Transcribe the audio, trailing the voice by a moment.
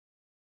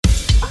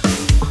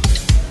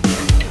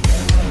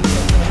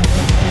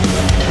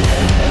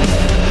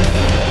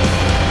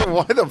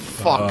the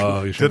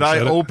fuck you did I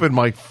said it. open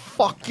my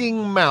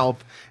fucking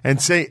mouth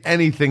and say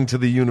anything to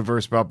the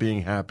universe about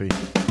being happy?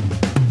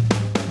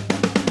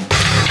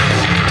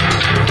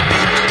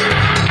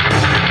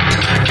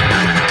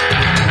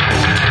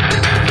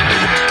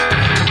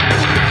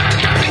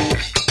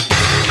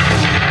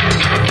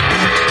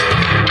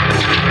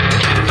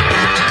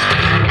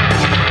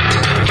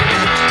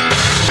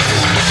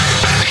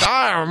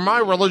 My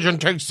religion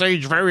takes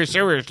sage very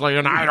seriously,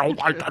 and I don't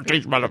like to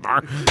teach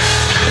motherfucker.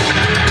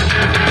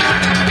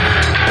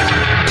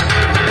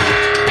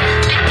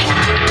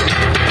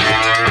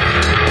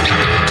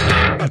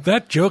 If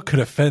that joke could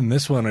offend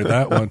this one or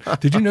that one,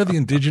 did you know the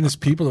indigenous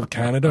people of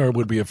Canada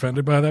would be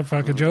offended by that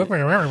fucking joke?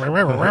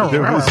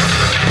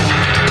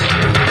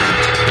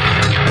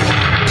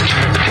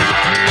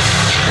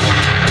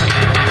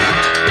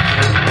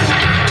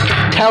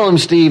 Tell him,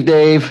 Steve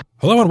Dave.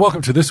 Hello and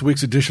welcome to this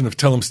week's edition of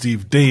Tell 'em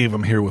Steve Dave.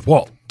 I'm here with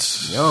Walt.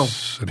 Yo.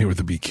 And here with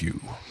the BQ.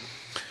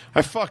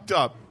 I fucked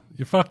up.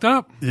 You fucked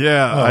up?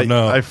 Yeah. Oh,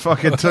 no. I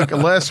fucking took...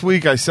 Last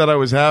week I said I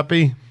was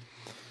happy.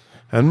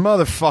 And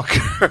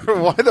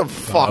motherfucker, why the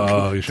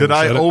fuck you did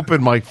I said it.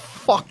 open my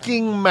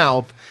fucking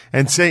mouth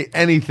and say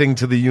anything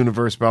to the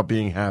universe about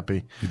being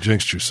happy? You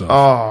jinxed yourself.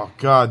 Oh,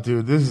 God,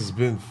 dude, this has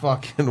been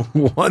fucking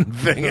one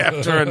thing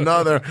after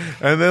another.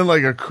 And then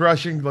like a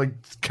crushing, like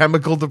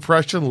chemical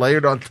depression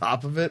layered on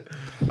top of it.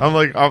 I'm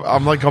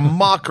like a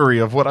mockery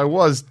of what I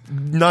was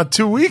not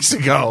 2 weeks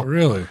ago.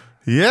 Really?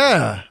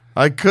 Yeah.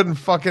 I couldn't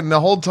fucking,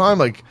 the whole time,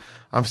 like,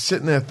 I'm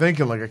sitting there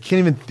thinking, like, I can't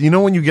even, you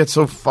know, when you get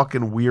so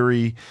fucking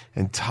weary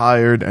and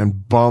tired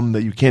and bummed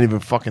that you can't even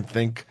fucking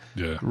think?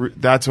 Yeah.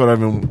 That's what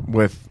I've been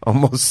with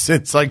almost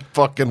since I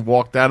fucking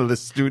walked out of the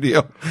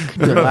studio.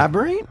 Can you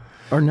elaborate?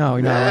 Or no?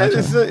 You're not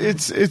allowed to?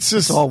 It's just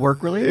It's all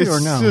work related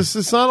or no?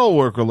 It's not all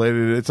work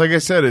related. It's like I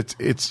said,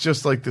 it's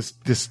just like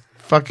this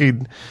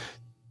fucking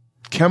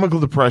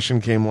chemical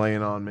depression came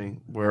laying on me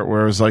where it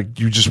was like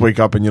you just wake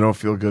up and you don't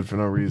feel good for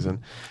no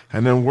reason.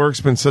 And then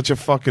work's been such a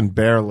fucking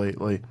bear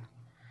lately.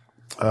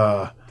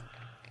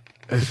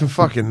 It's been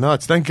fucking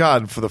nuts. Thank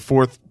God for the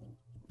fourth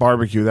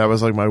barbecue. That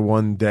was like my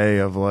one day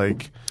of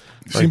like.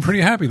 You seemed pretty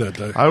happy that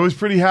day. I was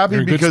pretty happy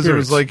You're in good because it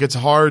was spirits. like it's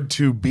hard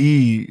to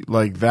be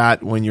like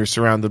that when you're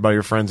surrounded by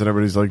your friends and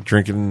everybody's like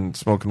drinking and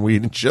smoking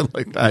weed and shit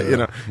like that. You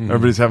know,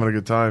 everybody's having a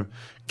good time.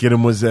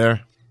 Gidim was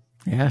there.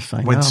 Yes,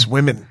 I Went know.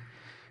 swimming.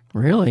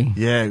 Really?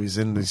 Yeah, he was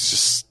in. He's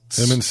just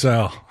Him and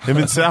Sal. him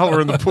and Sal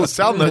were in the pool.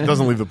 Sal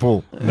doesn't leave the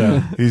pool. No,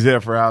 he's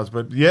there for hours.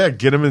 But yeah,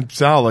 Gidim and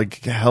Sal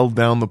like held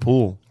down the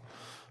pool.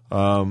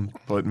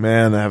 But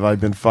man, have I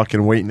been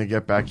fucking waiting to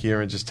get back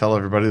here and just tell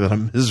everybody that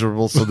I'm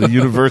miserable so the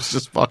universe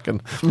just fucking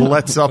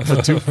lets up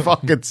for 2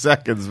 fucking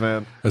seconds,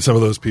 man. And some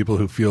of those people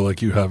who feel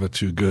like you have it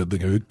too good, they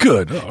go,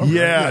 good. Oh, all right,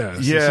 Yeah,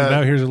 So yeah.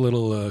 now here's a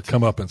little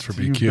comeuppance for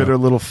You BQ. bitter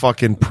little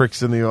fucking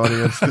pricks in the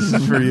audience. This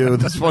is for you.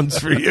 This one's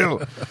for you.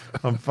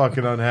 I'm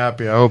fucking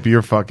unhappy. I hope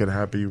you're fucking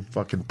happy, you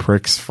fucking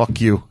pricks. Fuck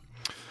you.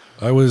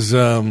 I was,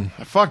 I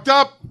fucked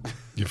up.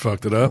 you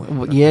fucked it up.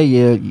 Well, yeah,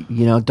 you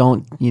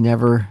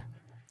never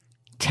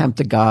tempt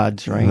the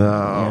gods, right?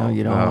 No,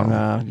 you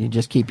don't. You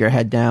just keep your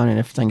head down, and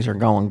if things are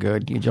going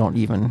good, you don't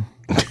even.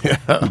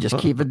 You just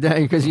keep it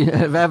down because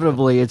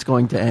inevitably it's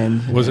going to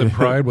end. Was it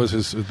pride? Was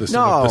the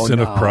sin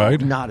of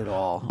pride? Not at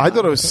all. I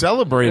thought I was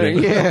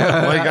celebrating.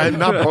 Yeah. Like I'm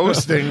not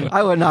boasting.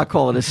 I would not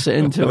call it a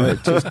sin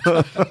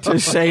to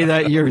say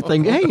that you're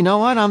thinking, hey, you know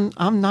what?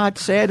 I'm not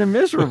sad and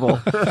miserable.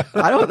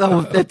 I don't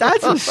know if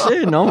that's a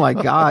sin. Oh my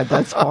God,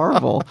 that's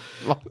horrible.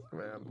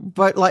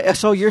 But like,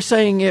 so you're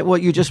saying it?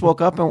 What, you just woke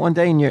up on one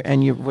day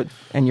and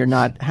you're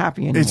not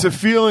happy anymore? It's a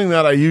feeling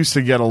that I used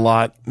to get a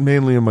lot,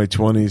 mainly in my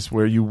 20s,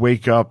 where you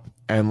wake up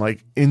and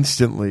like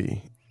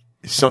instantly,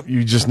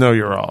 you just know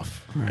you're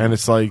off, and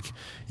it's like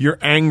you're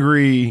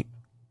angry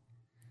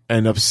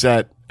and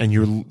upset, and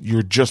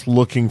you're just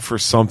looking for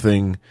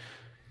something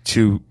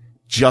to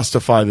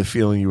justify the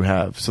feeling you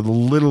have. So the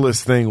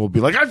littlest thing will be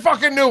like, I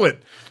fucking knew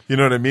it. You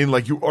know what I mean?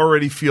 Like you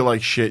already feel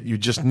like shit. You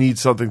just need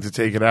something to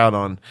take it out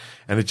on,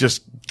 and it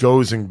just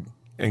goes and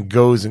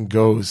goes and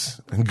goes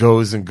and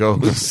goes and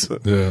goes.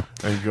 Yeah.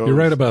 And goes. You're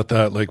right about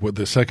that. Like,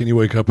 the second you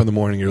wake up in the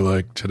morning, you're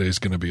like, today's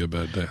going to be a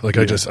bad day. Like,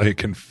 I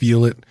can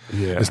feel it.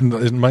 Yeah.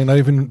 It might not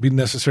even be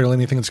necessarily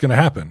anything that's going to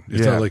happen. It's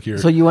Yeah. not like you're.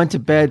 So you went to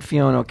bed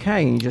feeling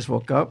okay, and you just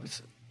woke up.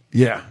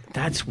 Yeah.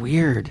 That's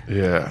weird.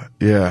 Yeah.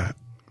 Yeah.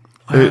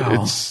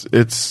 Wow.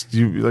 It's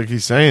you, like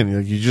he's saying,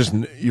 like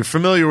you're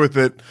familiar with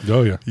it.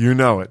 Oh, yeah. You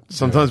know it.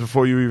 Sometimes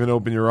before you even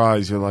open your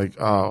eyes, you're like,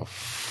 oh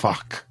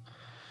fuck.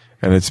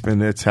 And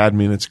it's had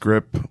me in its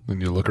grip.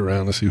 And you look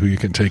around to see who you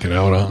can take it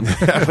out on.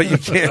 But you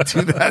can't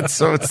do that.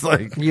 So it's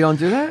like, You don't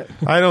do that?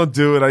 I don't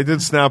do it. I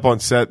did Snap on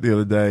set the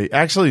other day.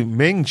 Actually,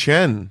 Ming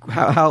Chen.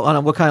 How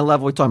on what kind of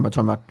level are we talking about?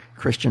 Talking about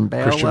Christian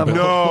Bale level?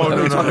 No,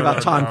 Are we talking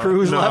about Tom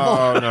Cruise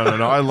level?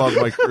 No. I love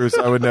Mike Cruise.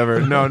 I would never.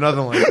 No,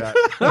 nothing like that.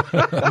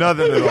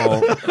 Nothing at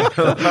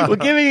all. Well,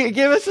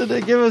 give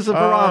us a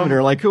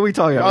barometer. Like, who are we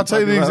talking about? I'll tell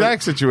you the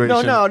exact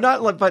situation. No,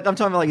 not like. But I'm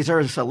talking about like, is there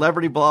a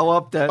celebrity blow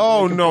up that?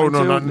 Oh we can no,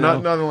 point to?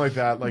 nothing like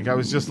that. Like I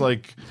was just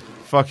like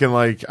fucking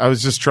like I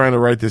was just trying to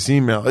write this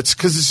email. It's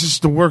because it's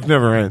just the work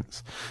never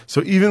ends.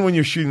 So even when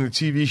you're shooting the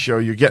TV show,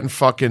 you're getting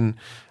fucking.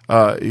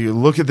 You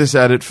look at this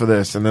edit for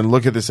this, and then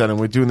look at this edit. And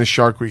we're doing the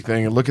Shark Week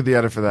thing, and look at the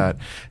edit for that.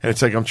 And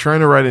it's like I'm trying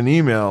to write an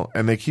email,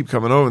 and they keep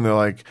coming over, and they're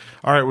like,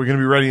 "All right, we're going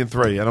to be ready in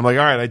 3." And I'm like,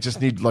 "All right, I just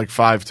need like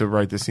 5 to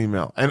write this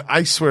email." And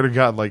I swear to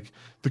God, like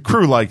the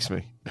crew likes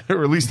me,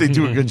 or at least they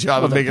do a good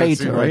job of making it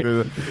seem like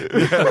they're.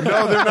 Yeah,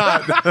 no, they're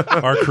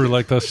not. Our crew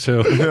liked us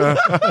too.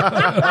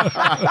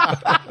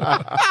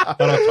 I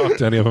don't talk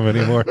to any of them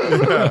anymore.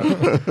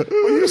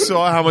 Well, you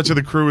saw how much of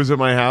the crew is at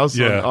my house.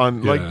 Yeah,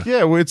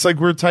 It's like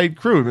we're a tight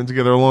crew. We've been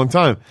together a long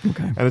time.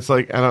 Okay. And it's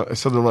like,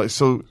 so they're like,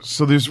 so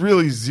there's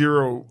really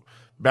zero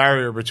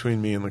barrier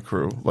between me and the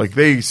crew. Like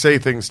they say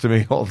things to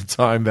me all the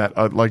time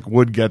that like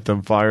would get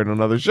them fired on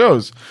other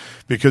shows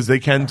because they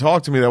can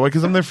talk to me that way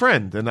because I'm their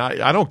friend and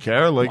I don't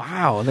care. Like,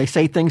 wow, they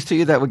say things to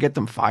you that would get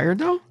them fired,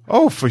 though.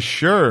 oh, for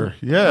sure,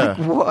 yeah.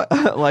 What?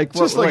 Like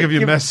Just what, like if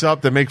you mess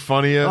up, they make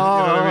fun of you. You know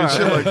what I mean?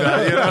 Shit like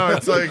that. You know,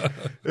 it's like,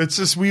 it's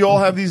just, we all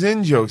have these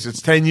in jokes.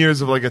 It's 10 years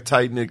of like a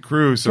tight knit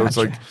crew. So it's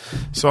like,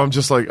 so I'm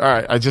just like, all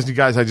right, I just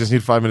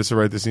need 5 minutes to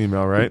write this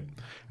email, right?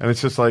 And it's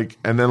just like,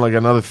 and then like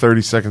another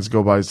 30 seconds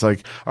go by. It's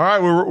like, all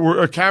right,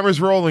 our camera's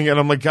rolling. And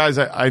I'm like, guys,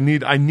 I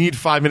need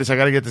 5 minutes. I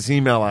got to get this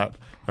email out.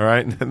 All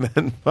right. And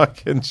then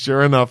fucking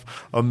sure enough,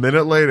 a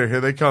minute later,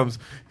 here comes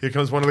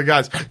one of the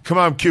guys. Come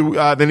on, Q.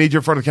 They need you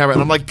in front of the camera.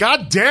 And I'm like,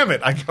 God damn it.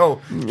 I go,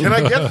 can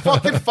I get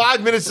fucking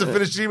 5 minutes to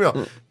finish the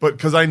email? But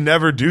because I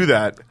never do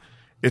that,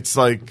 it's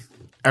like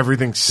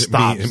everything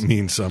stops. It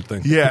means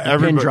something. Yeah.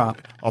 Pin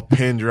drop. A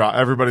pin drop.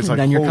 Everybody's like,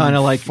 Then you're kind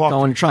of "Holy like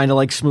fuck." trying to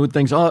like smooth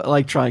things out,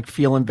 like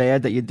feeling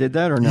bad that you did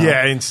that or no?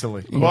 Yeah,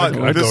 instantly. But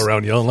I go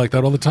around yelling like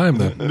that all the time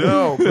then.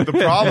 No, but the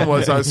problem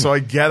was, so I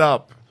get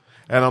up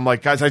and I'm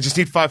like, guys, I just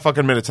need 5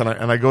 fucking minutes, and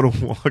I go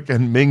to walk,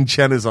 and Ming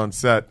Chen is on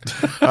set.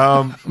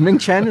 Ming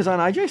Chen is on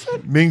IJ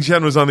set? Ming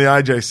Chen was on the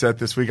IJ set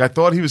this week. I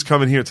thought he was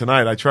coming here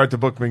tonight. I tried to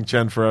book Ming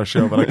Chen for our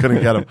show, but I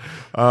couldn't get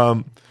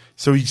him.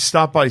 So he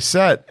stopped by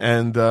set,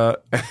 and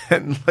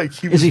like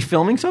he was. Is he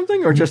filming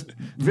something or just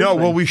visiting? No,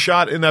 well, we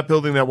shot in that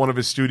building that one of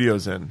his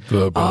studios in.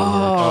 The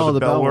Oh, the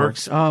the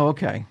Bellworks. Bellworks. Oh,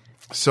 okay.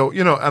 So,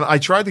 you know, and I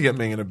tried to get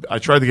Ming in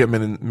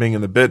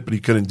the bit, but he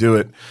couldn't do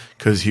it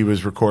because he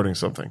was recording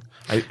something.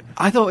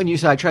 I thought when you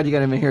said I tried to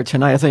get him in here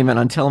tonight, I thought you meant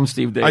on Tell Him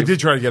Steve Dave. I did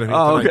try to get him here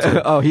Oh, tonight, okay.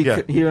 too. Oh, he Yeah.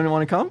 he didn't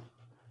want to come?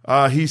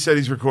 He said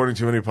he's recording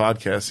too many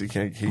podcasts. He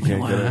can't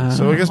get in.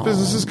 So I guess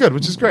business is good,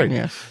 which is great.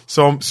 Yes.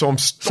 So I'm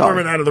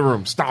storming out of the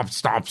room. Stop,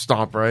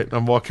 right? And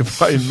I'm walking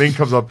by and Ming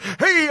comes up.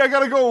 Hey, I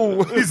gotta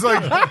go. He's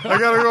like, I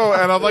gotta go.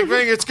 And I'm like,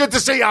 Ming, it's good to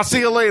see you. I'll see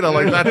you later.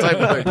 Like that type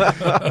of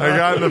thing. I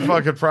got in the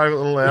fucking private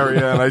little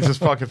area and I just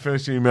fucking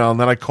finished the email. And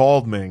then I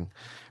called Ming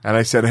and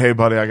I said, hey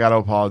buddy, I gotta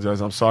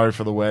apologize. I'm sorry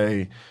for the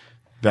way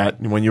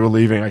that when you were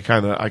leaving, I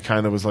kind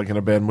of was like in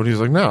a bad mood. He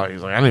was like, no.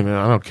 He's like, I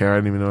don't care. I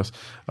didn't even notice.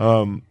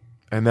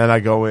 And then I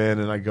go in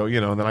and I go, you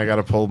know, and then I got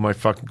to pull my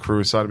fucking crew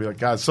aside and be like,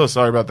 God, so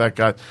sorry about that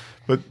guy.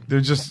 But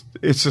it's just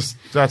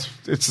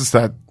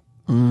that.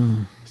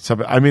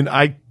 I mean,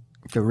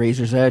 The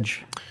Razor's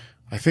Edge.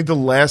 I think the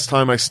last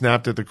time I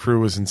snapped at the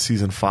crew was in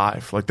season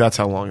 5. Like that's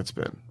how long it's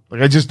been.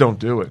 Like I just don't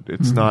do it.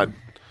 It's not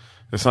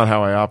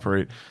how I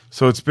operate.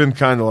 So it's been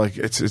kind of like,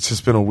 it's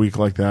just been a week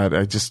like that.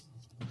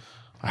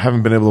 I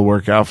haven't been able to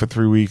work out for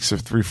 3 weeks or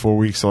 3-4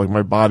 weeks. So like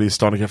my body is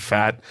starting to get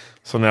fat.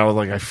 So now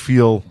like I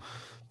feel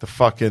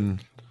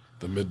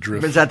the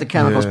midriff. Is that the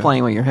chemicals Yeah.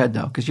 playing with your head,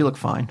 though? Because you look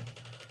fine.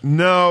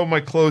 No, my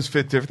clothes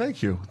fit different.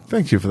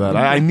 Thank you for that.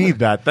 I need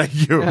that.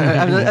 Thank you.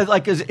 I mean,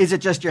 like, is it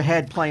just your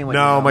head playing with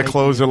you? No, though, my making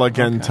clothes you- are like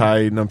getting okay.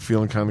 tight, and I'm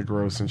feeling kind of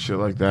gross and shit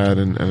like that.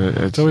 And it's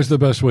It's always the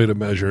best way to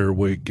measure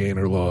weight gain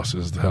or loss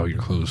is how your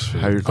clothes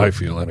fit. How your I clothes-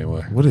 feel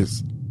anyway. what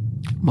is?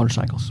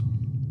 Motorcycles.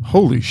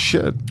 Holy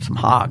shit! Some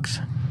hogs.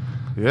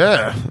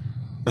 Yeah,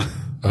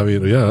 I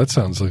mean, yeah, it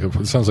sounds like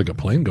a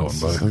plane going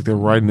by. it's like they're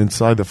riding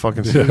inside the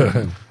fucking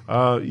studio.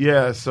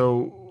 Yeah.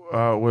 So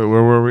where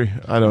were we?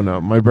 I don't know.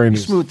 My brain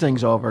is. Smooth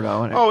things over,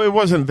 though. Oh, it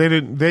wasn't. They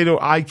didn't. They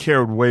don't. I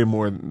cared way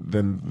more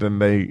than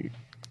they.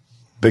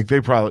 They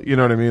probably. You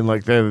know what I mean?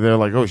 Like they're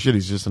like, oh shit,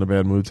 he's just in a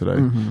bad mood today,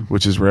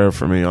 which is rare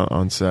for me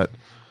on set.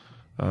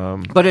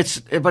 But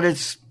it's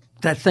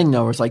that thing,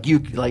 though. Where it's like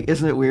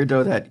isn't it weird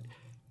though that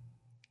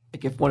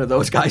like if one of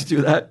those guys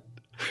do that,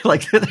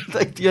 like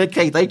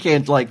they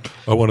can't like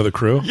Oh, one of the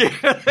crew? Yeah.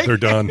 They're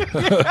done.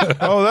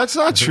 Oh, that's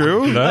not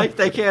true. like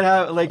they can't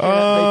have like they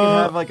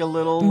can have like a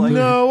little like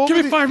No,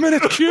 Give me 5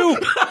 minutes, Q.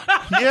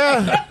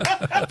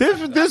 yeah,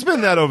 there's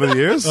been that over the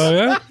years. Oh,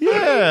 yeah?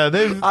 Yeah,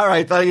 they've. All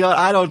right, but, you know,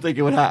 I don't think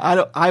it would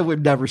happen. I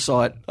would never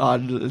saw it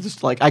on.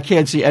 Just like I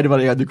can't see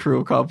anybody on the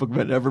crew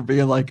compliment ever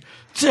being like,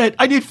 "Shit,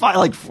 I need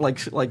 5."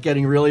 Like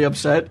getting really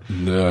upset.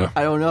 No.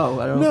 I don't know.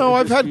 I don't. No, it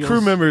I've just had feels-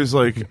 crew members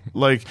like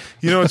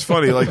you know it's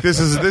funny like this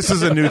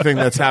is a new thing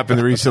that's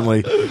happened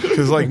recently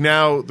because like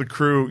now the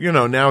crew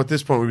now at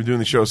this point we've been doing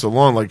the show so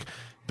long like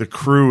the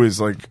crew is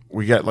like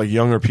we get like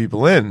younger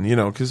people in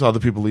because other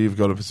people leave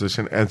go to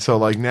position and so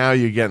like now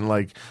you're getting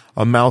like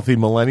a mouthy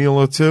millennial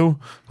or two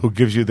who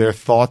gives you their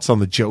thoughts on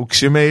the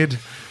jokes you made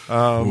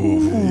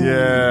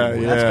Yeah,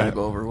 That's yeah. gonna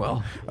go over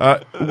well.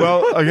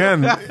 Well,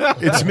 again,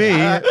 it's me,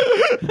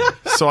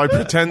 so I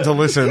pretend to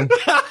listen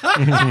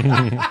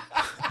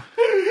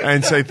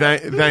and say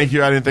thank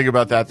you. I didn't think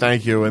about that.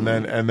 Thank you, and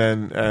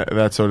then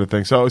that sort of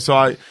thing. So that's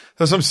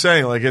what I'm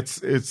saying. Like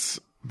it's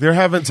there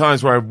have been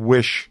times where I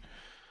wish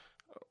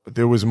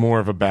there was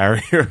more of a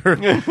barrier. You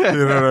know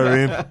what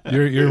I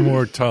mean? You're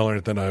more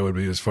tolerant than I would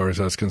be as far as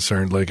that's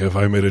concerned. Like if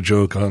I made a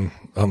joke on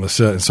the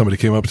set and somebody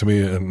came up to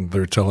me and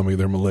they're telling me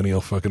their millennial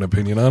fucking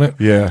opinion on it,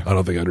 Yeah. I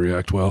don't think I'd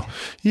react well.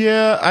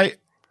 Yeah,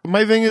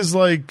 my thing is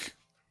like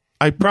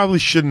I probably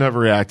shouldn't have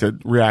react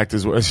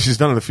as well. She's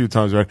done it a few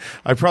times, right?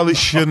 I probably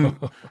shouldn't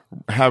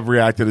have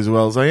reacted as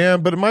well as I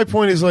am. But my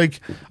point is like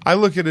I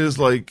look at it as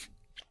like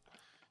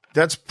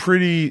that's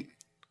pretty.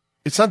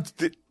 It's not.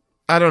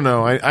 I don't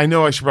know. I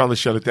know I should probably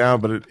shut it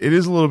down, but it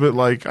is a little bit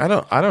like I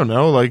don't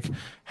know. Like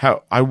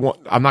how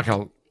I'm not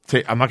gonna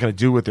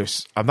do what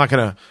there's. I'm not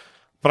gonna.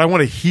 But I want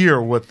to hear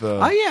what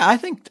the. Oh yeah, I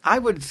think I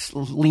would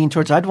lean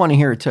towards. I'd want to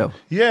hear it too.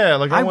 Yeah,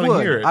 like I want to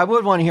hear it. I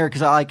would want to hear it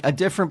because I like a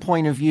different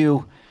point of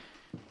view,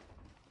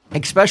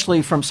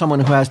 especially from someone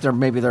who has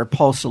their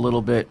pulse a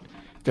little bit,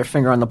 their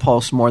finger on the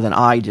pulse more than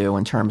I do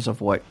in terms of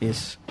what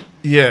is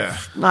Yeah.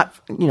 not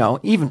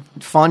even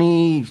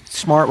funny,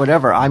 smart,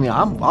 whatever. I mean,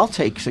 I'll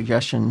take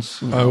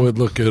suggestions. I would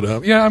look at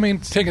yeah, I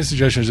mean, taking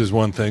suggestions is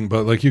one thing,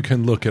 but like you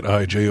can look at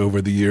IJ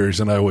over the years,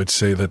 and I would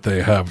say that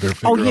they have their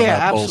finger on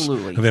that pulse,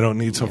 absolutely. and they don't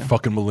need some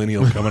fucking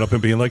millennial coming up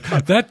and being like,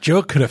 that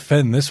joke could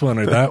offend this one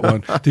or that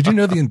one. Did you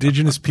know the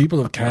indigenous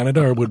people of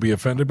Canada would be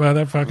offended by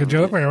that fucking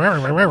joke? There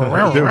was one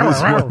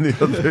the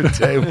other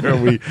day where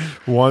we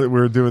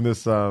were doing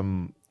this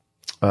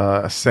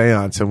a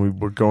seance, and we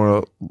were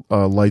going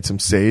to light some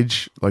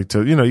sage, like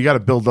to you got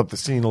to build up the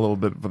scene a little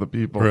bit for the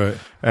people, Right.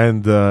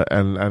 And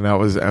that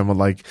was and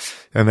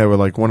they were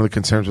like one of the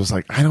concerns was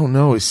like I don't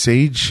know, is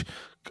sage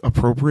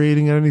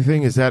appropriating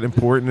anything? Is that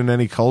important in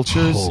any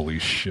cultures? Holy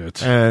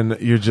shit! And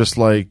you're just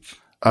like.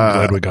 I'm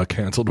glad we got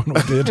canceled when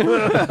we did.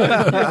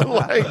 But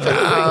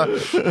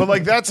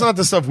like that's not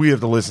the stuff we have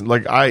to listen.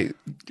 Like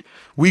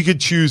we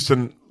could choose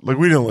to like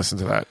we didn't listen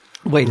to that.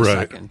 Wait a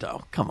Right. second,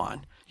 though. Come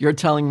on, you're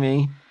telling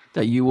me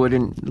that you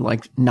wouldn't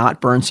like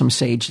not burn some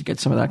sage to get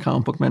some of that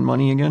comic book men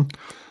money again?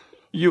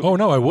 Oh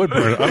no, I would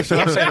burn it. I'm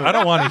saying I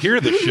don't want to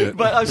hear this shit.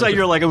 But I'm saying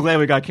you're like, I'm glad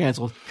we got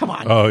canceled. Come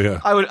on. Oh yeah.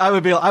 I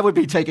would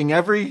be taking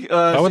every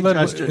I would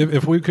suggestion.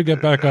 if we could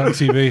get back on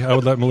TV, I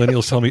would let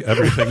millennials tell me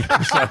everything.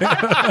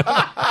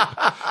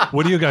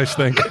 What do you guys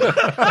think?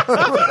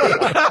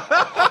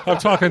 I'm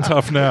talking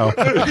tough now.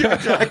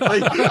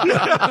 Exactly.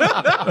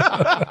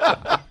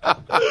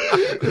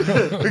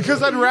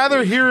 Because I'd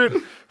rather hear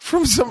it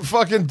from some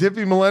fucking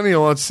dippy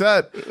millennial on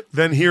set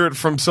than hear it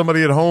from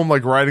somebody at home,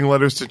 like writing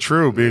letters to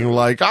True, being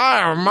like,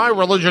 my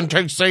religion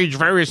takes sage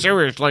very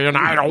seriously, and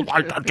I don't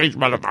like to teach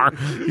motherfucker.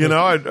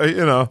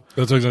 That's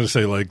what I was going to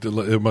say. Like,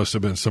 it must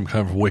have been some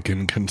kind of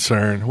Wiccan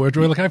concern. Where,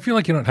 like, I feel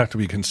like you don't have to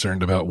be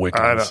concerned about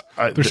Wiccans.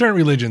 There's certain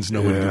religions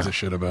nobody gives a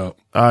shit about.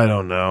 I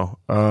don't know.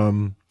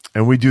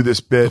 And we do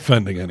this bit,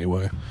 Offending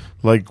anyway.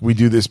 like we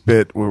do this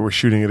bit where we're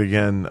shooting it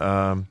again,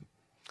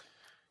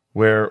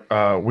 where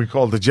we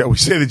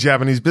say the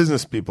Japanese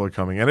business people are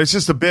coming, and it's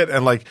just a bit,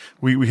 and like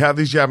we have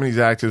these Japanese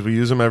actors, we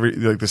use them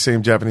like the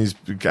same Japanese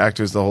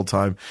actors the whole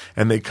time,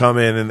 and they come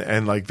in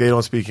and like they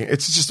don't speak.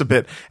 It's just a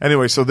bit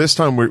anyway. So this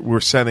time we're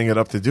setting it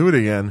up to do it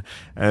again,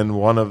 and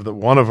one of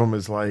them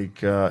is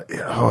like,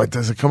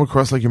 does it come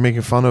across like you're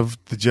making fun of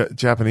the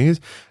Japanese?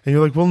 And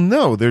you're like, well,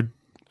 no, they're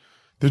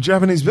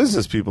Japanese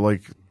business people,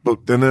 like, but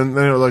and then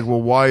they're like,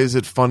 well, why is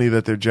it funny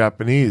that they're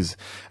Japanese?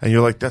 And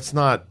you're like, that's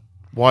not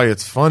why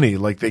it's funny.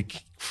 Like they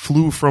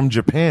flew from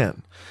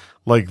Japan.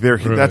 Like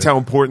that's how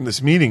important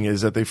this meeting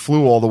is, that they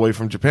flew all the way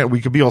from Japan. We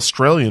could be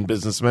Australian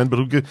businessmen, but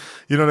who could,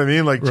 you know what I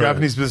mean? Like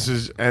Japanese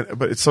businesses.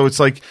 It's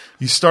like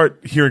you start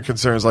hearing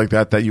concerns like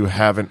that you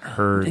haven't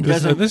heard.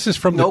 This is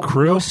from the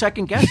crew. No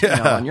second guessing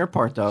on your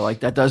part, though.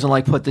 Like that doesn't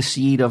like put the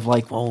seed of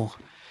like, well,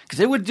 because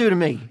it would do to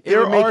me. It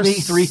would make me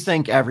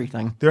rethink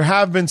everything. There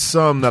have been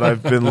some that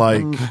I've been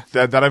like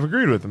that I've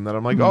agreed with them, that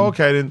I'm like, oh,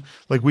 okay. I didn't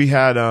like we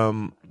had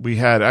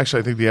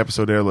actually, I think the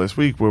episode aired last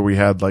week where we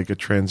had like a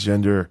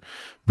transgender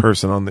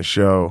person on the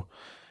show,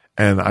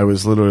 and I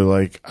was literally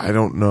like, I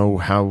don't know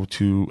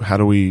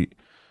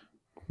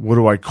what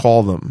do I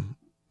call them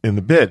in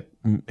the bit?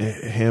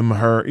 Him,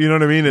 her, you know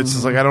what I mean? It's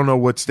just like I don't know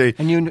what state.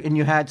 And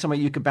you had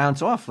somebody you could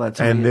bounce off.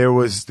 And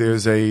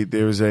there's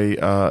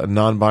a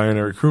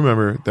non-binary crew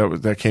member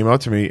that came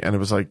up to me, and it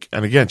was like,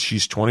 and again,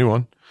 she's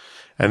 21,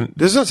 and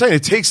this is what I'm saying.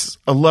 It takes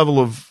a level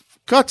of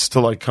guts to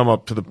like come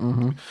up to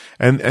the,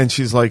 and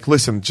she's like,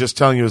 listen, just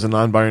telling you as a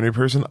non-binary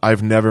person,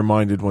 I've never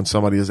minded when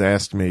somebody has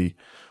asked me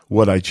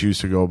what I choose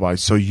to go by,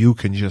 so you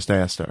can just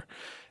ask her,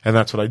 and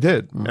that's what I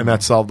did, and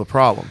that solved the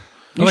problem.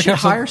 You should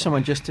hire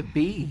someone just to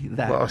be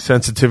that.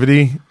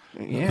 Sensitivity.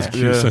 Yeah.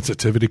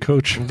 Sensitivity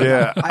coach.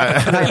 Yeah.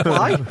 Can I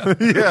apply?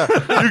 Yeah.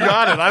 You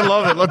got it. I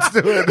love it. Let's do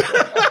it.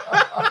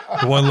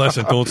 One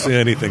lesson, don't say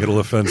anything. It'll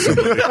offend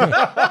somebody.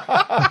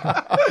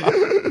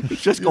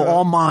 Just go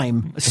all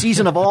mime. A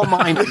season of all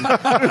mime. I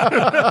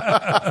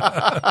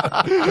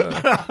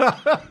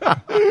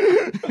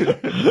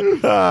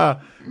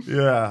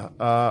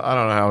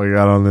don't know how we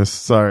got on this.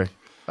 Sorry.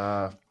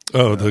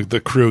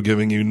 The crew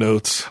giving you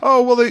notes.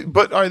 Oh, well,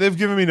 they've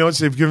given me notes.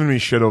 They've given me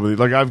shit over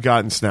like I've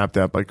gotten snapped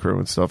at by crew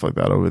and stuff like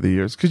that over the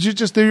years. Cause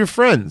they're your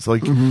friends.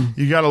 Like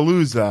you got to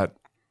lose that,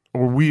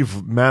 or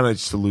we've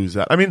managed to lose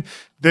that. I mean,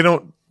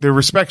 they're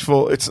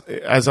respectful. It's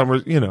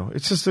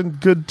it's just a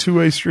good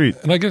two-way street.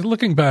 And I guess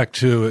looking back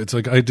too, it's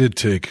like I did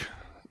take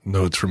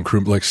notes from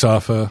crew, like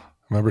Safa.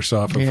 Remember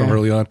Safa from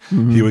early on?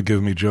 Mm-hmm. He would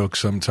give me jokes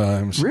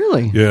sometimes.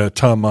 Really? Yeah.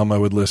 Tom Mom I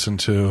would listen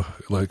to.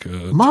 Like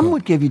Mom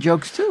would give you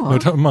jokes too, huh?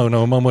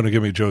 No, Mom wouldn't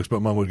give me jokes,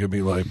 but Mom would give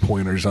me like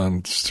pointers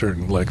on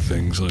certain like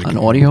things. Like on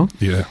audio?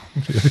 Yeah.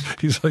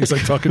 He's like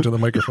talking to the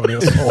microphone.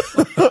 Asshole.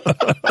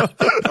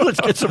 Let's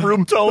get some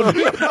room tone.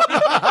 That's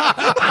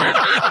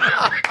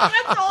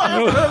all I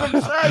ever heard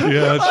him say.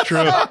 Yeah, that's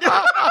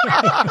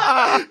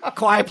true.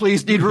 Quiet,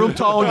 please. Need room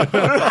tone.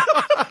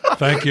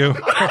 Thank you.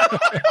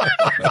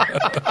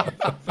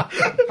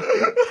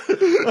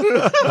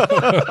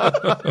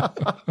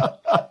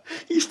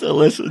 He still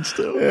listens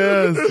too.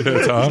 Yes.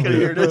 Yeah, Tom. He's gonna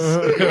hear this.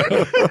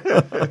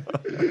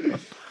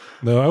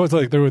 No, I was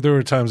like there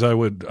were times I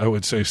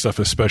would say stuff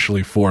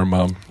especially for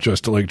Mom,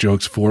 just to like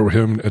jokes for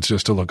him. It's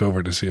just to look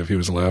over to see if he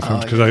was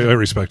laughing because I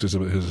respect his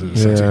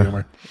sense of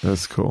humor.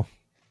 That's cool.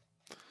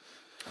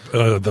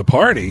 The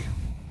party.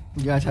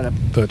 You guys had a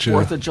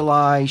 4th of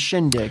July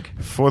shindig.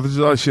 4th of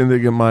July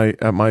shindig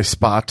at my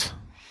spot,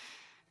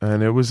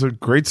 and it was a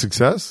great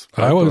success.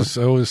 I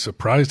was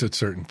surprised at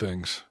certain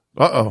things.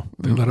 Uh-oh.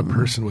 They let a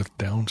person with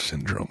Down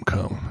syndrome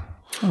come.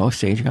 Oh,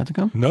 Sage got to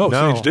come? No,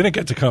 Sage didn't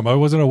get to come. I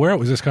wasn't aware it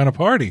was this kind of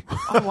party.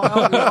 Oh,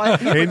 wow.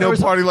 Ain't no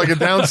party like a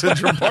Down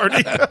syndrome party.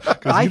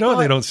 Because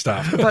they don't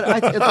stop.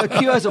 But the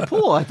Q has a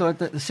pool. I thought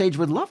that the Sage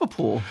would love a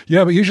pool.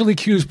 Yeah, but usually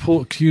Q's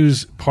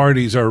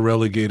parties are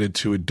relegated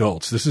to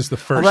adults. This is the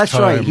first time. That's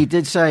right. He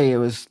did say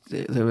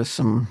there was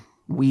some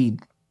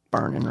weed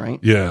burning, right?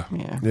 Yeah.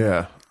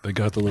 Yeah. They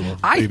got the little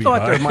I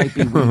thought there might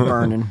be weed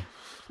burning.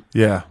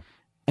 Yeah.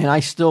 And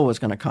I still was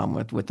going to come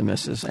with the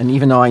missus. And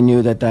even though I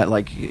knew that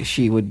like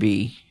she would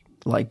be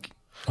like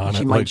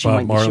she might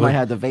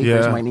have the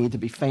vapors might need to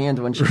be fanned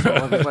when she saw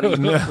everybody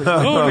with big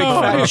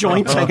fat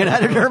joints hanging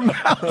out of her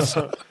mouth.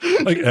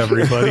 Like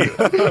everybody.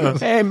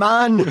 Hey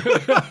man.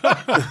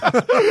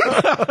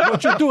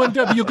 What you doing,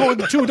 Debbie? You're going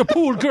to the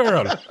pool,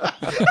 girl.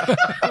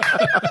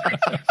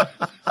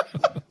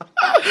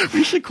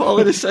 We should call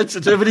it a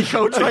sensitivity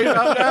coach right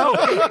about now.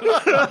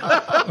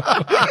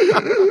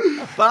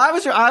 But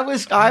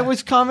I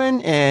was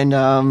coming, and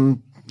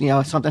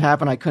something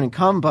happened. I couldn't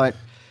come, but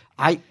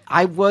I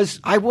was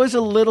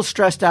a little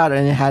stressed out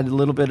and had a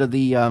little bit of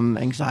the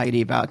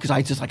anxiety about because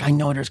I just I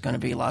know there's going to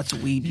be lots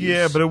of weed use.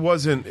 Yeah, but it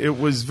wasn't. It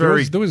was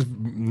very. There was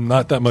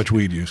not that much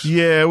weed use.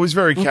 Yeah, it was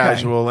very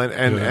casual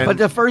and but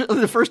the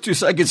first 2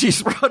 seconds he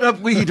brought up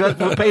weed,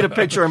 paint a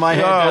picture in my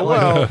head. Oh,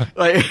 well.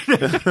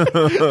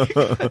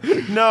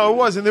 No, it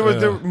wasn't.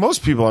 There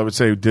most people I would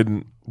say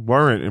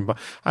weren't.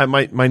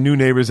 My new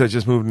neighbors that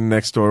just moved in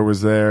next door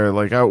was there. It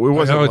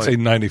wasn't. I would say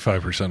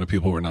 95% of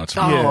people were not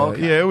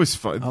smoking. Yeah, it was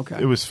fun.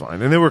 Okay. It was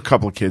fine, and there were a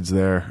couple of kids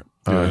there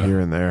here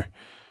and there.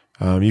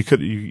 You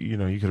could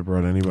have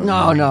brought anybody.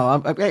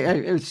 No,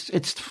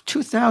 it's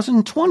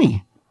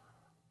 2020.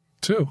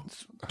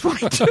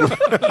 22.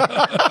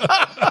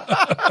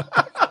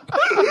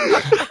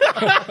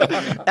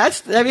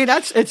 That's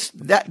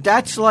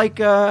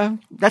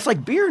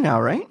like beer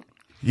now, right?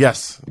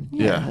 Yes.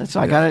 Yeah.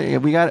 So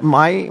we got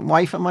my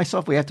wife and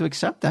myself. We have to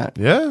accept that.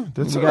 Yeah,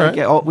 that's all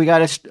right. We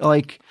got to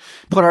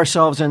put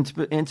ourselves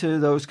into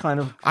those kind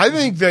of. I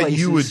think that places.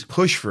 You would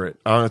push for it.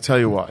 I'll tell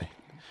you why,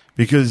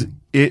 because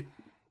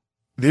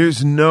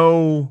there's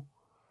no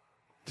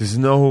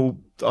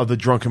other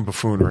drunken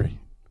buffoonery.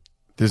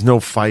 There's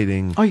no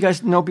fighting. Oh, you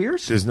guys no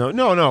beers? There's no.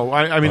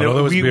 I mean,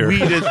 weed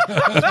is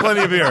there's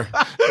plenty of beer.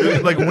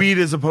 Like weed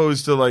as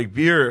opposed to like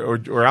beer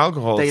or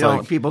alcohol.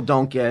 People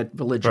don't get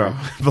belligerent.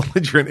 Bro,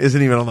 belligerent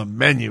isn't even on the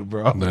menu,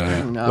 bro.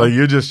 No. Like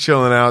you're just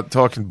chilling out,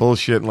 talking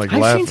bullshit, and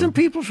laughing. I've seen some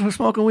people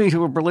smoking weed who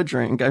were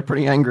belligerent and got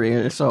pretty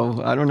angry.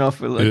 So I don't know if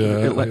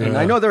and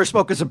I know they were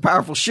smoking some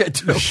powerful shit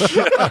too.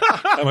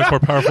 How much more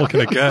powerful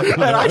can it get?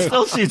 And I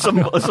still see some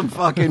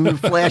fucking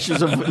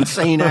flashes of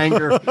insane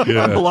anger,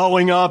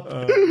 blowing up.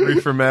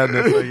 Reefer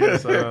madness, I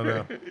guess. I don't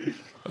know.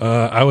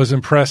 I was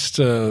impressed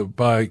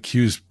by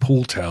Q's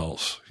pool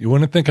towels. You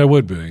wouldn't think I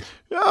would be.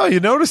 Oh, you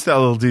noticed that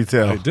little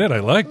detail. I did. I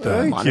like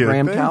that.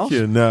 Thank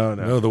you.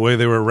 No. The way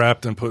they were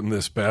wrapped and put in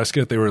this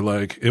basket, they were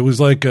like, it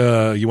was like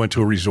you went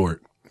to a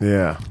resort.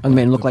 Yeah. And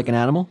they look like an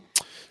animal?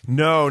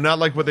 No, not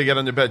like what they get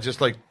on their bed, just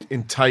like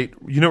in tight.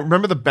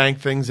 Remember the bank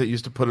things that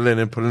used to put it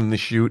in the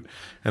chute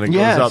and it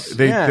goes up?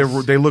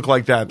 They look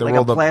like that. They're like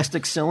rolled a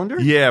plastic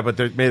cylinder? Yeah, but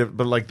they're made of,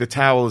 but like the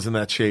towel is in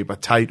that shape, a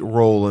tight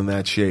roll in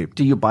that shape.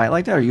 Do you buy it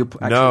like that or you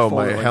actually No,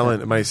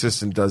 my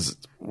assistant does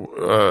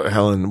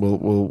Helen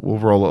will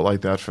roll it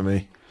like that for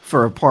me.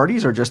 For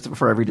parties or just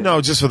for every day?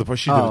 No, just for the party.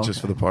 She did it just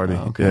for the party.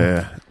 Okay.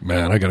 Yeah.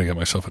 Man, I got to get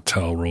myself a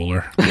towel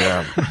roller.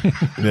 Yeah.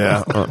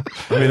 Yeah.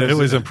 I mean, it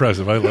was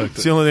impressive. I liked it.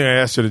 It's the only thing I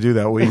asked her to do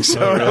that week,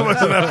 so it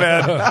wasn't that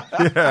bad.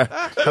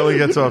 Yeah. Kelly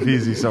gets off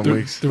easy some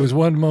weeks. There was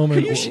one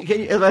moment.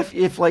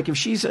 If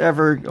she's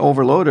ever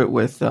overloaded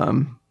with,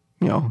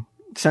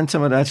 send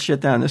some of that shit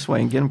down this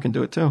way and Gidim can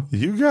do it too.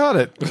 You got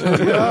it.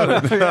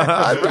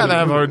 I'd rather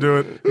have her do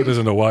it. He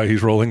doesn't know why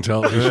he's rolling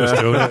towel. He's just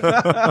doing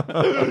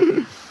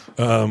it.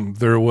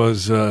 There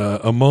was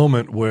a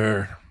moment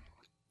where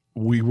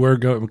we were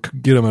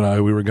Gidim and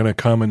I, we were going to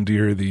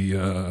commandeer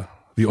the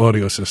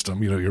audio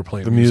system. You're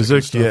playing the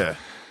music, yeah.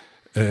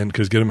 And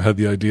because Gidim had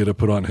the idea to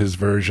put on his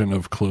version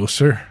of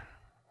Closer.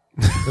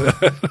 In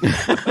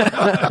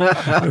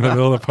the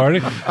middle of the party,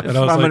 and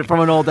I was from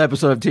an old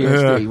episode of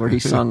TSD where he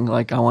sung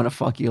like "I want to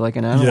fuck you like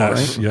an animal."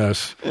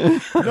 Yes.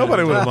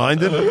 Nobody would have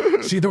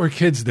minded. See, there were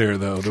kids there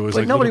though. There was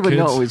nobody would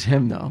know it was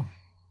him though.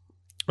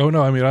 Oh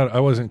no! I mean, I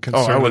wasn't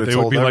concerned that they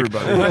would be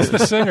everybody. That's the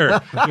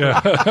singer. Yeah,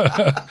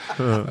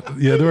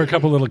 there were a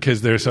couple little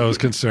kids there, so I was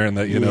concerned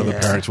that the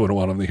parents wouldn't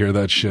want them to hear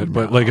that shit.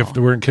 But if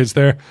there weren't kids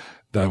there,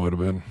 that would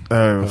have been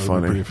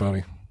pretty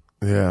funny.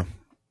 Yeah.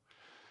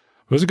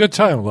 It was a good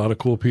time. A lot of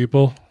cool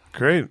people.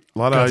 Great. A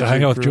lot of to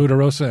hang out with Joe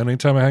DeRosa.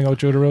 Anytime I hang out with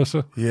Joe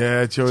DeRosa.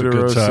 Yeah, Joe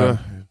DeRosa.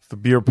 The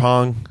beer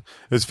pong.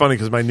 It's funny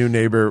because my new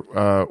neighbor,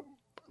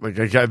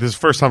 this is the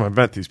first time I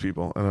met these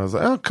people, and I was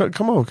like, "Oh,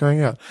 come on, come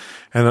hang out."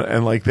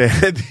 And like they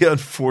had the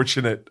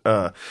unfortunate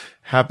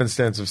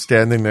happenstance of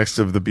standing next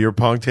to the beer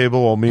pong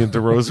table while me and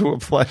DeRosa were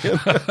playing.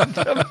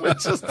 We're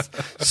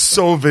just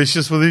so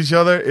vicious with each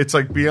other. It's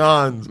like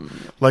beyond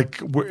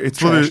it's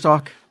trash literally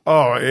talk.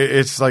 Oh,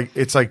 it's like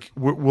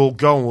we'll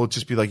go and we'll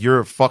just be like, "You're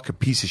a fucking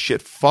piece of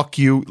shit. Fuck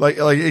you." Like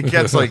it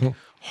gets like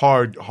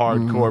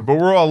hardcore. But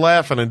we're all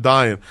laughing and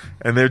dying,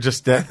 and they're just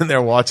standing there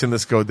watching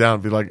this go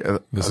down. Be like,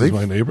 "This is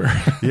my neighbor."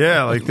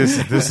 Yeah, like this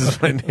is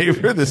my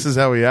neighbor. This is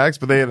how he acts.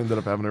 But they ended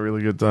up having a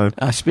really good time.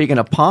 Speaking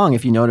of pong,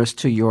 if you notice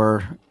to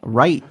your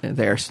right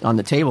there on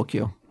the table,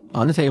 Q,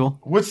 on the table.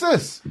 What's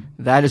this?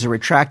 That is a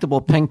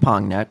retractable ping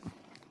pong net,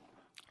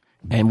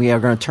 and we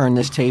are going to turn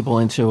this table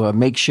into a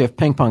makeshift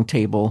ping pong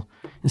table.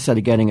 Instead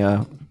of getting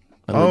a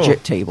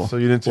legit table. So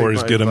you didn't take or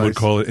as Gidim would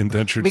call it,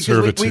 indentured because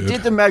servitude. We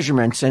did the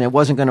measurements, and it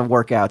wasn't going to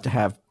work out to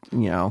have,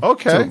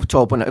 okay. to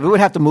open it. We would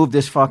have to move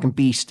this fucking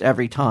beast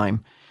every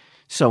time.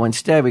 So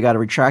instead, we got a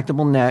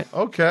retractable net.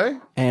 Okay.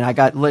 And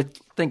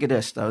think of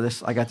this, though.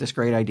 I got this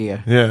great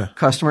idea. Yeah.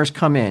 Customers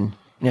come in,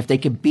 and if they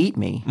could beat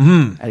me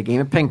at a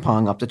game of ping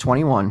pong up to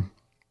 21,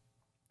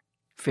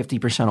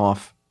 50%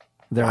 off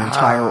their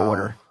entire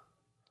order.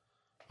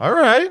 All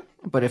right.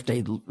 But if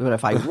I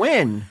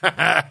win,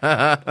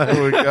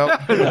 there we go.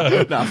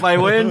 if I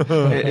win,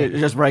 it's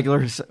just regular,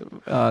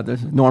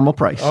 the normal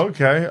price.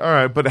 Okay, all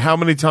right. But how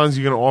many times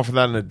are you going to offer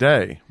that in a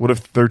day? What if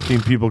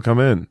 13 people come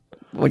in?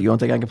 What, you don't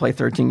think I can play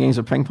 13 games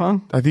of ping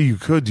pong? I think you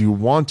could. Do you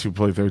want to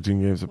play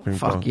 13 games of ping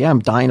pong? Fuck yeah, I'm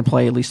dying to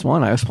play at least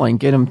one. I was playing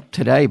Gidim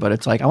today, but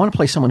it's like I want to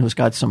play someone who's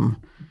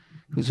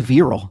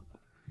virile.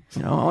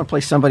 I want to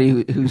play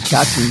somebody who's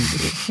got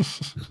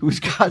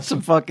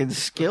some fucking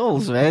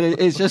skills, man.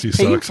 It's just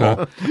painful. Sucks,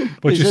 huh?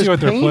 But you see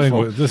what they're playing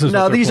with.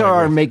 These are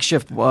our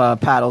makeshift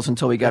paddles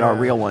until we get our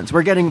real ones.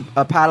 We're getting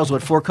paddles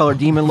with 4-color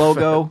demon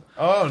logo.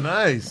 Oh,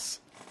 nice.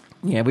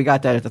 Yeah, we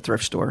got that at the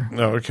thrift store.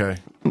 Oh, okay.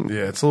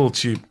 Yeah, it's a little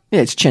cheap.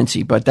 Yeah, it's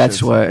chintzy, but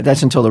that's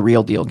until the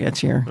real deal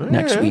gets here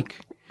next week.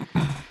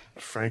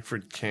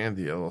 Frankfurt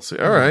Candy LLC.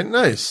 All right,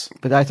 nice.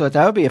 But I thought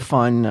that would be a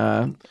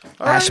fun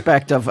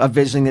aspect of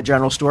visiting the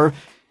general store.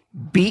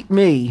 Beat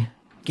me,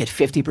 get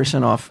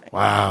 50% off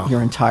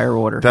your entire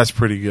order. That's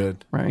pretty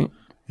good. Right?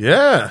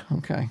 Yeah.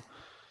 Okay.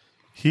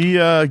 He,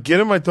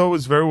 Gidim, I thought,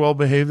 was very well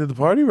behaved at the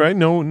party, right?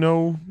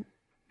 No.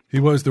 He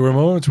was. There were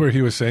moments where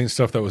he was saying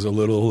stuff that was a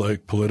little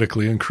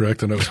politically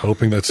incorrect, and I was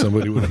hoping that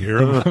somebody would hear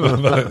him.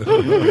 But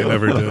they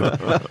never did.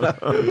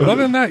 But other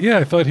than that,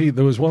 I thought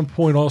there was one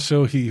point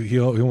also he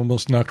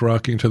almost knocked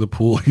Rocky into the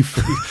pool. He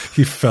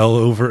fell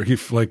over.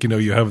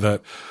 You have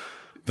that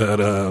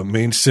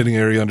main sitting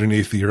area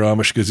underneath your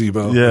Amish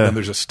gazebo. And then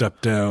there's a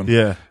step down.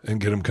 Yeah.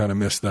 And Gidim kind of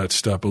missed that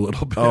step a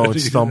little bit. Oh, it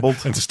stumbled?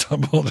 And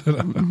stumbled.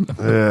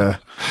 Yeah.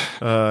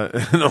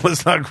 And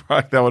almost not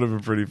Rock. That would have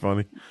been pretty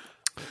funny.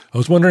 I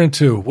was wondering,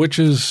 too, which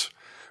is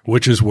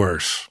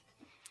worse?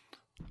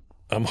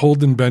 I'm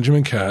holding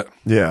Benjamin Cat.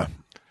 Yeah.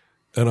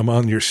 And I'm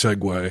on your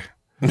Segway.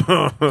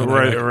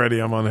 Already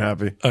I'm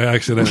unhappy. I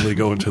accidentally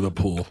go into the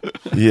pool.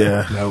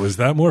 Yeah. Now, is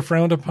that more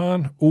frowned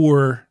upon?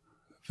 Or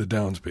the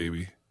Downs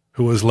baby?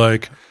 Who was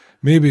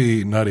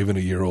maybe not even a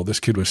year old. This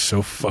kid was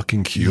so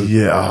fucking cute.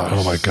 Yeah.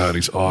 Oh my God,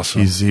 he's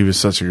awesome. He was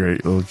such a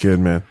great little kid,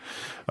 man.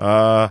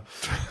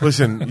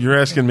 Listen, you're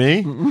asking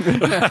me?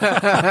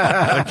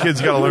 That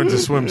kid's got to learn to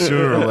swim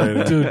sooner or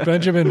later. Dude,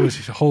 Benjamin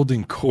was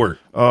holding court.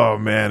 Oh,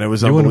 man, it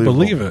was You wouldn't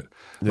unbelievable. believe it.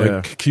 Yeah.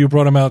 Like, Q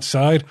brought him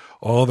outside.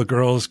 All the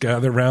girls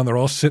gather around. They're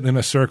all sitting in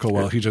a circle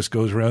while he just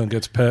goes around and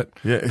gets pet.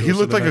 Yeah, Goes he to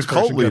looked the like a next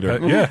cult person, get leader.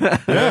 pet.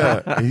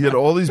 Yeah. Yeah, he had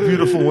all these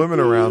beautiful women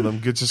around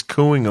him, just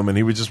cooing them, and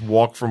he would just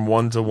walk from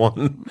one to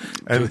one.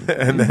 And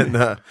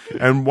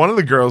then one of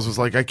the girls was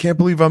like, "I can't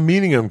believe I'm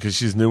meeting him," because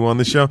she's new on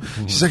the show.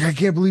 She's like, "I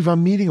can't believe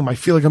I'm meeting him. I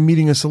feel like I'm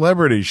meeting a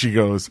celebrity." She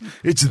goes,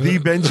 "It's the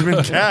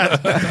Benjamin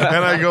Cat,"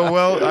 and I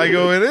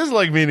go, "It is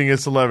like meeting a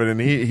celebrity." And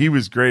he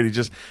was great.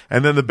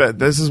 And then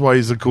this is why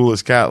he's the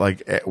coolest cat.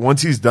 Like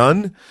once he's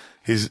done.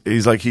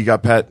 He's like, he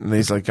got pet, and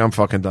he's like, I'm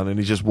fucking done. And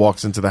he just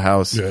walks into the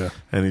house, and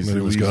he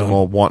leaves them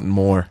all wanting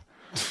more.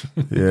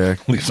 Yeah.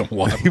 Leaves them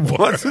wanting He more.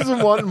 wants them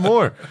wanting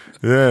more.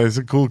 Yeah, he's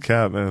a cool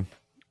cat, man.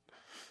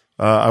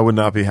 I would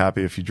not be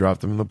happy if you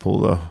dropped him in the pool,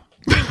 though.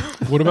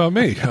 What about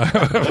me? I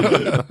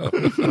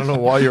don't know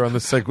why you're on the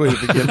segue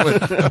to begin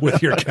with.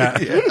 With your cat.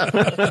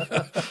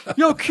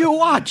 Yo, Q,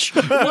 watch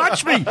me.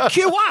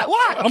 Q, what?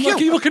 I'm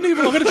like Evil Knievel.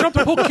 I'm going to jump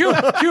the pool.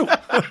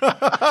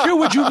 Q,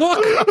 would you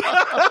look?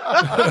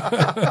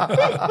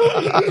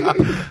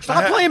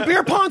 Stop playing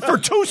beer pong for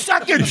 2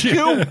 seconds, Q.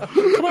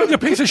 Come on, you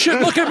piece of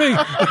shit. Look at me.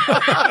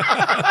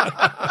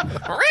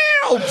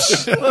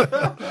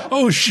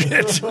 Oh,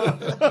 shit.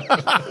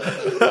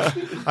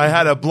 I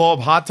had a blow-up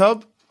hot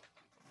tub.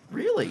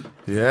 Really?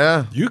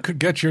 Yeah. You could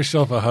get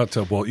yourself a hot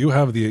tub. Well, you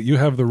have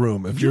the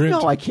room. If you're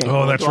I can't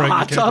Oh, go that's to a right.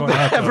 hot You can't tub go in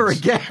hot ever tubs.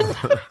 again.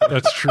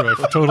 That's true.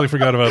 I totally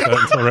forgot about that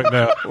until right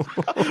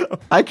now.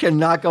 I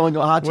cannot go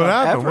into a hot tub What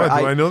happened? ever. What,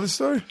 do I know this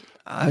story?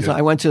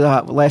 I went to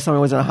last time I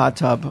was in a hot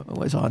tub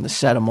was on the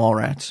set of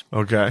Mallrats,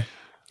 Okay.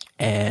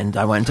 and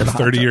I went to the hot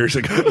 30 tub. years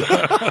ago.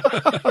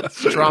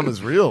 This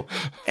drama's real.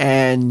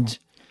 And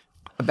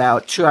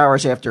about 2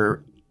 hours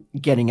after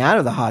getting out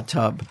of the hot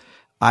tub,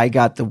 I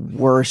got the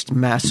worst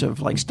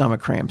massive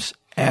stomach cramps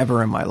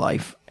ever in my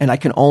life. And I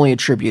can only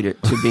attribute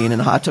it to being in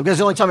a hot tub. Because it's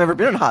the only time I've ever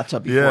been in a hot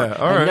tub before. Yeah,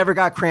 all I right. never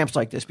got cramps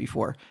like this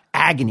before.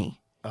 Agony.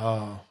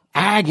 Oh.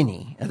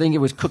 Agony. I think it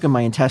was cooking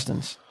my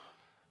intestines.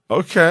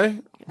 Okay.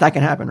 That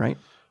can happen, right?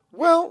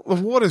 Well, the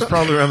water's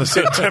probably around the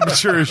same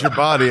temperature as your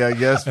body, I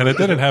guess. And it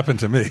didn't happen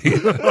to me.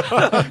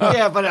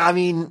 Yeah, but I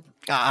mean,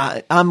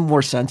 I'm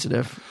more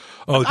sensitive.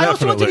 Oh, I also went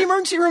to the definitely.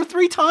 emergency room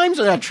 3 times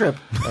on that trip.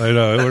 I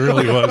know. It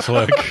really was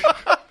like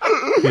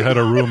you had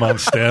a room on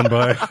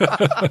standby.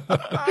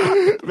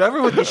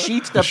 Remember with the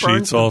sheets that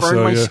sheets burned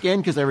also, my yeah. skin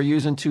because they were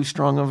using too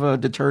strong of a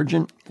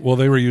detergent? Well,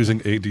 they were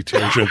using a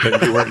detergent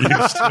that you weren't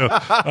used to.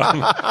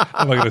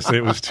 I'm not going to say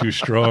it was too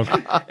strong.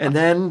 And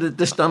then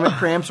the stomach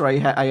cramps where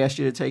I asked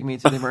you to take me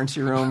to the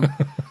emergency room.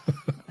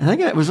 I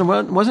think it was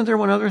wasn't there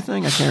one other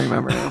thing? I can't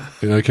remember now.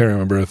 Yeah, I can't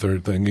remember a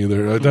third thing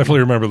either. I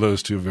definitely remember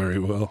those two very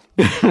well.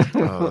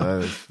 Oh,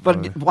 that is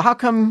funny.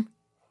 But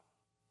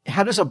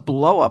how does a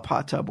blow-up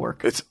hot tub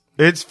work?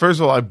 It's first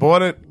of all, I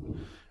bought it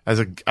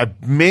I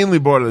mainly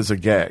bought it as a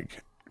gag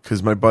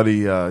because my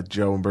buddy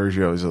Joe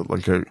Imbergio is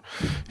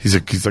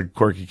he's a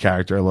quirky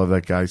character. I love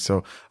that guy.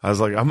 So I was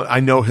like, I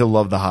know he'll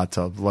love the hot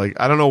tub. Like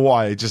I don't know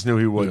why, I just knew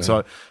he would. Yeah.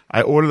 So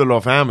I ordered it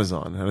off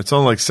Amazon, and it's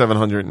only like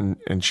 $700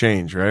 and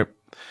change, right?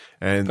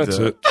 And That's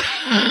it.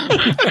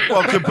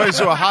 well, compared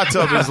to a hot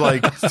tub is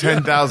like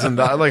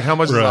 $10,000. Like how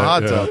much is a Right,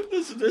 hot yeah. tub?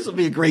 This will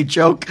be a great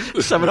joke.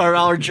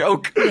 $700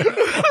 joke.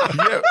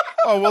 Yeah.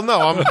 Oh well, no.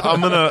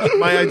 I'm gonna.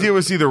 My idea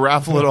was to either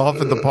raffle it off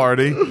at the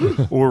party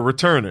or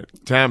return it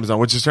to Amazon,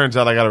 which it turns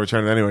out I got to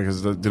return it anyway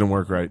because it didn't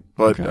work right.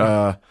 But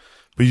but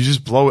you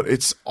just blow it.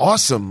 It's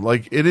awesome.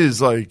 Like it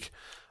is. Like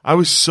I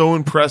was so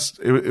impressed.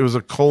 It was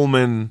a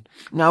Coleman.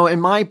 Now,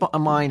 in my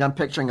mind, I'm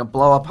picturing a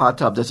blow-up hot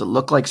tub. Does it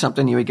look like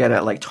something you would get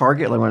at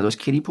Target, like one of those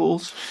kiddie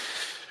pools?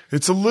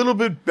 It's a little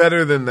bit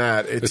better than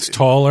that. It's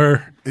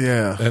taller.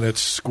 Yeah. And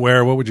it's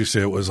square. What would you say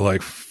it was,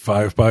 like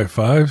 5x5,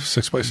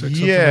 6x6? Something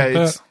Yeah, like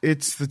that?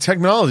 it's the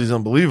technology is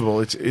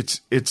unbelievable. It's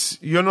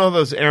you know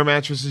those air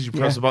mattresses you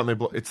press a button they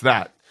blow. It's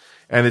that,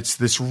 and it's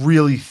this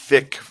really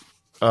thick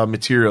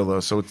material though,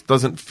 so it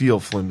doesn't feel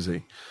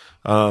flimsy.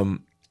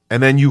 And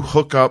then you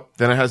hook up.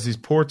 Then it has these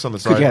ports on the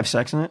side. Could you have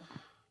sex in it?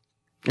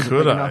 Is it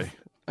Could big I? enough?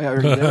 I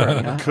already did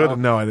already, huh? Could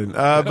no, I didn't.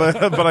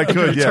 But I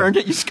could. Yeah. Turned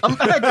it, you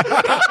scumbag.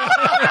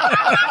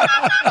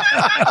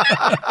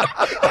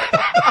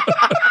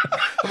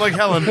 I'm like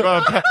Helen.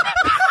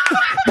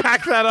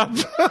 Pack that up.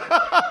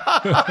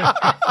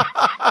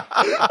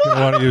 You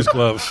want to use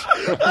gloves.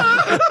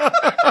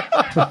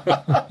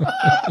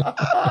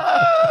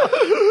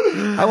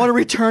 I want to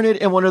return it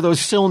in one of those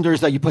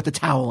cylinders that you put the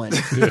towel in.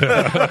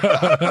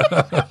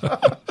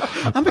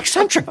 I'm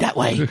eccentric that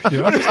way.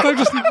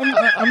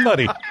 Yeah, I'm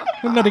nutty.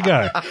 I'm a nutty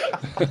guy.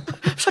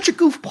 Such a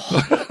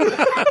goofball.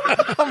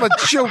 I'm a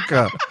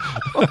joker.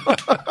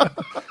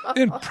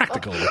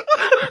 Impractical.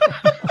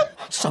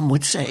 Some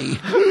would say.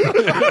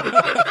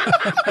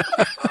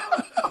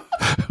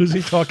 Who's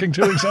he talking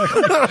to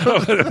exactly?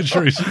 I'm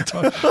sure he's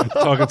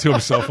talking to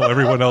himself while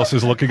everyone else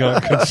is looking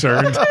on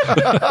concerned.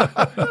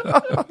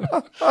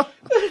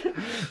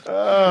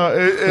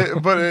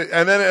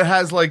 And then it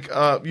has like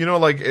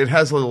it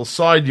has a little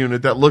side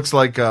unit that looks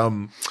like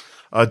a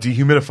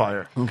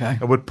dehumidifier. Okay.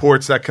 And with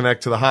ports that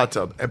connect to the hot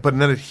tub. But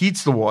then it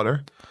heats the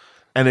water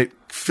and it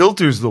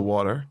filters the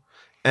water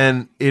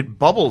and it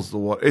bubbles the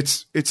water.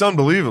 It's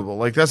unbelievable.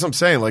 Like that's what I'm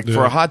saying. Like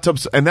for a hot tub,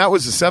 and that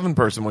was a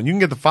 7-person one. You can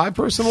get the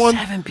 5-person one.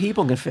 7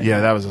 people can fit.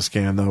 Yeah, that was a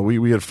scam though.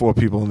 We had 4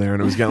 people in there,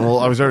 and it was getting a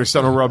little. I was already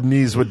starting to rub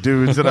knees with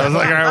dudes, and I was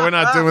like, all right, we're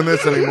not doing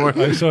this anymore.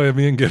 I saw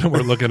me and Gideon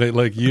were looking at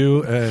like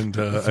you, and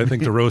I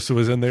think DeRosa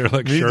was in there,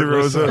 like Me,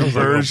 shirtless. DeRosa, I was like,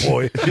 Verge. oh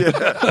boy.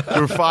 Yeah,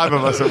 there were 5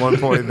 of us at one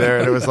point there,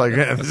 and it was like,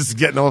 man, this is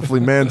getting awfully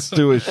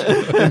man-stewish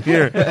in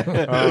here.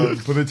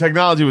 But the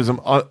technology was,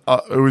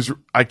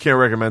 I can't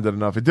recommend it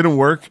enough. It didn't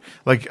work.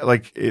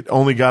 Like it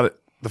only got it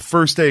the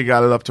first day. It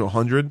got it up to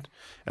 100,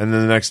 and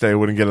then the next day it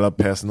wouldn't get it up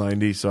past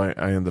 90. So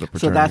I ended up So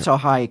returning that's it. how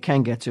high it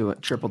can get to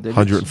at triple digits.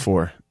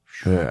 104.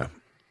 Yeah.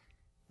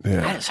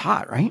 That is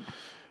hot, right?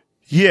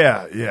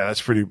 Yeah.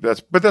 That's pretty.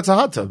 But that's a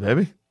hot tub,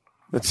 baby.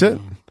 That's it.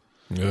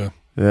 Yeah.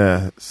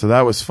 Yeah. So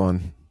that was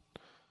fun.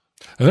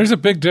 And there's a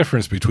big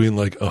difference between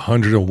like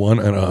 101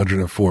 and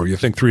 104. You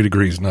think 3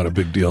 degrees is not a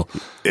big deal,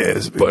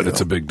 It's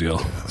it's a big deal.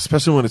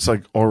 especially when it's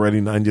like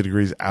already 90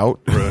 degrees out.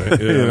 Right,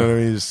 You know what I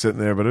mean? Just sitting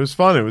there, but it was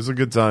fun. It was a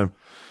good time.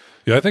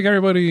 Yeah, I think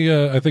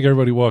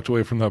everybody walked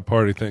away from that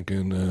party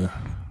thinking,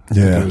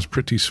 it was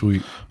pretty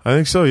sweet. I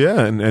think so.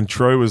 Yeah. And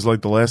Troy was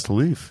like the last to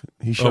leave.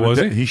 He shut was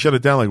it. he? He shut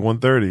it down like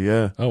 1:30.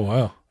 Yeah. Oh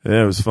wow.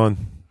 Yeah. It was fun.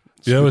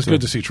 Yeah, it was good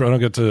to see Troy. I don't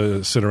get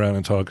to sit around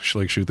and talk,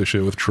 like shoot the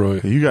shit with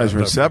Troy. You guys were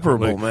That-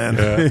 inseparable, like, man.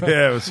 Yeah.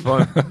 Yeah. It was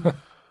fun.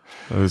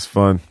 It was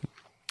fun.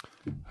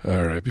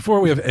 All right.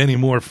 Before we have any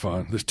more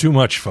fun, there's too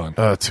much fun.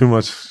 Too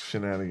much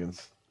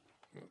shenanigans.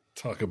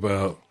 Talk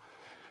about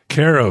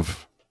Care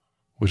of,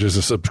 which is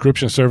a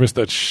subscription service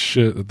that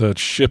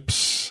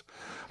ships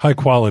high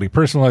quality,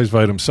 personalized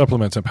vitamins,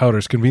 supplements, and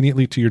powders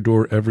conveniently to your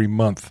door every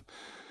month.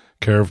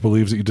 Care of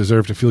believes that you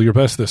deserve to feel your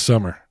best this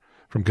summer.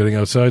 From getting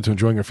outside to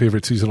enjoying your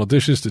favorite seasonal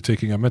dishes to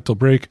taking a mental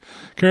break,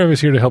 Care of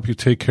is here to help you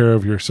take care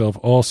of yourself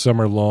all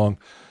summer long.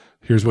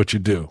 Here's what you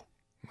do.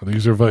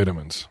 These are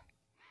vitamins.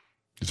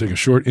 You take a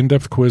short,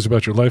 in-depth quiz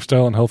about your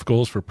lifestyle and health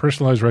goals for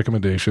personalized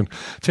recommendation,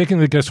 taking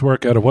the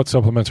guesswork out of what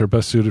supplements are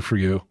best suited for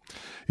you.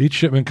 Each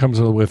shipment comes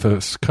with a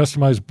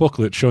customized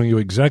booklet showing you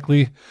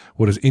exactly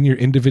what is in your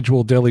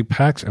individual daily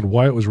packs and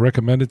why it was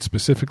recommended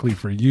specifically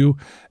for you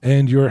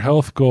and your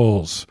health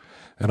goals.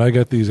 And I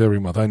get these every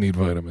month. I need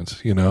vitamins.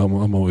 You know,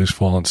 I'm always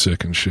falling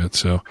sick and shit.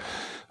 So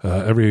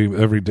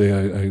every day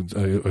I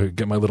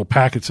get my little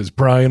packet that says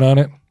Brian on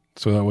it,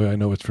 so that way I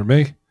know it's for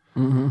me.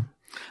 Mm-hmm.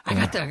 I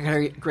got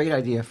a great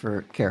idea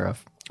for Care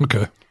of.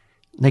 Okay.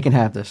 They can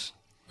have this.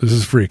 This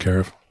is free, Care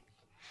of.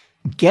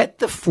 Get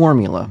the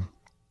formula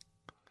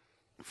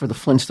for the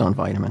Flintstone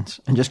vitamins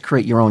and just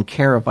create your own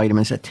Care of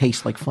vitamins that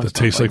taste like Flintstone.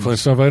 That tastes like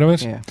vitamins. Flintstone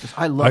vitamins? Yeah, 'cause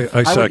I love.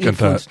 I second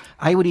that.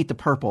 I would eat the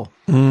purple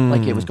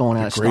like it was going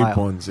out of Grape style.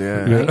 ones.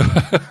 Yeah.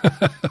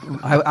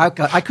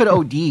 I could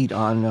OD'd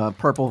on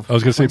purple. I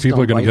was going to say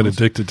people are going to get vitamins.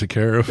 addicted to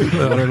Care of.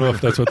 I don't know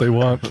if that's what they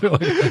want.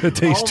 It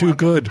tastes too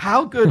good.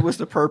 How good was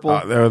the purple?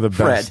 They were the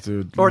best, Fred,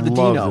 dude. or the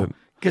Loved Dino. it.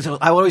 Because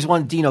I always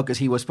wanted Dino because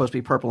he was supposed to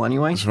be purple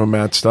anyway. So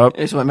matched up.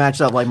 So it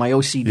matched up like my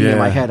OCD Yeah. in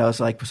my head. I was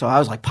like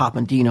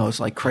popping Dinos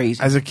like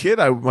crazy. As a kid,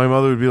 my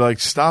mother would be like,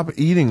 "Stop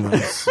eating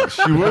those."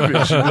 She would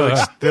be. She'd be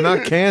like, "They're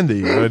not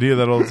candy." I'd hear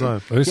that all the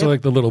time. I used to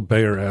like the little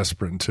Bayer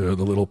aspirin too,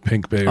 the little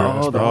pink Bayer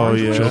aspirin. the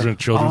orange yeah.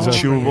 Children's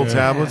aspirin. Chewable Yeah.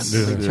 tablets.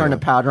 You turn the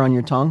powder on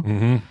your tongue.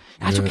 Mm-hmm.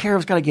 That's what Care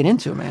of's got to get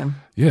into, man.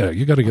 Yeah,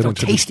 you got to get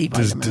into tasty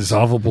the vitamins.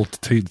 dissolvable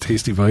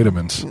tasty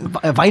vitamins.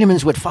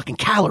 Vitamins with fucking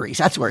calories.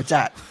 That's where it's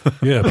at.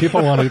 Yeah,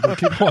 people want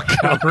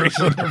calories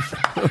in their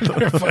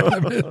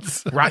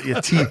vitamins. Rot your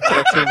teeth.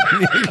 That's what we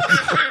need.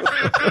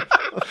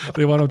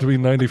 They want them to be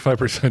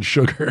 95%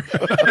 sugar.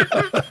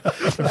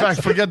 In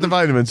fact, forget the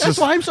vitamins. That's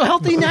why I'm so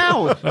healthy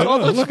now. All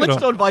those look at 'em.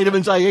 Flintstone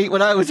vitamins I ate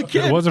when I was a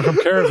kid. It wasn't from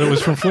Carrot, it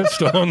was from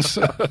Flintstones.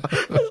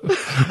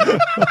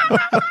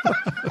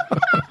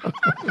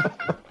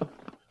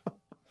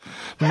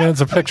 The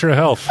man's a picture of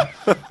health.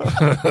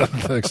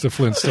 Thanks to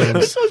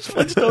Flintstones Those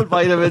Flintstone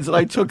vitamins that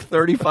I took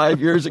 35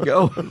 years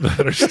ago.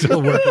 that are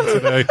still working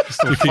today to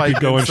keep you fighting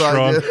going inside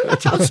strong. you.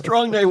 That's how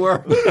strong they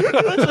were.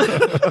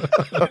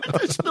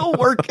 They're still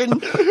working.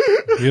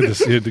 He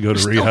had to go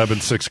to rehab in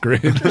 6th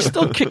grade. They're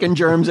still kicking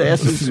germs'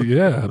 asses.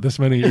 Yeah, this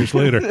many years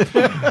later.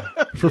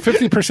 For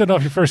 50%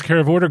 off your first Care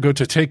of order, go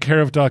to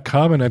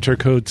takecareof.com and enter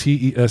code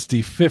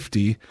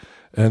TESD50.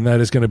 And that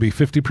is going to be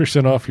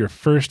 50% off your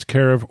first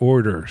Care of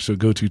order. So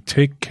go to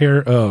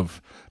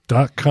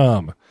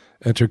takecareof.com,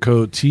 enter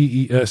code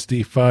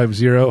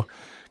TESD50,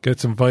 get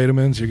some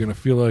vitamins. You're going to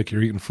feel like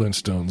you're eating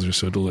Flintstones. They're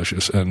so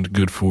delicious and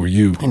good for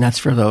you. And that's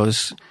for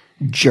those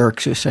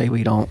jerks who say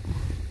we don't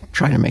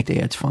try to make the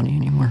ads funny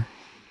anymore.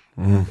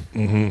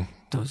 Mm-hmm.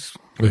 Those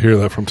I hear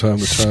that from time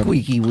to time.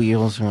 squeaky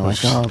wheels are like,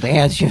 oh, the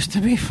ads used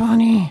to be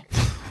funny.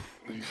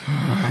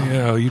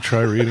 Yeah, you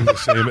try reading the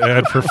same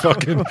ad for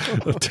fucking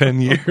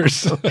 10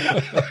 years.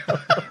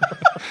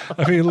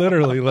 I mean,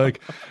 literally,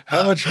 like,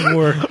 how much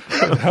more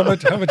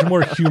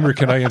humor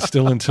can I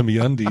instill into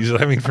MeUndies?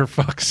 I mean, for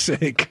fuck's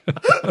sake.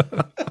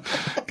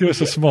 Give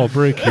us a small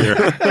break here.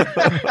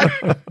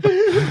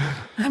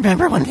 I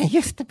remember when they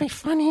used to be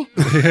funny.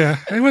 Yeah,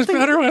 it was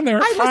better when they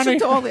were I funny. listen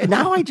to all.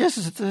 Now I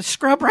just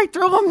scrub right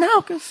through them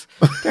now because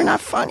they're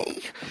not funny.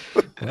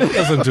 That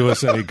doesn't do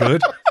us any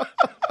good.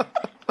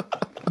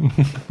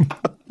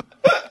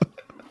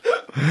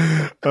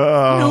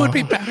 It would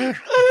be better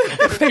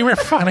if they were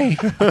funny.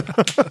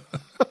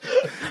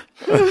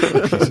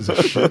 Pieces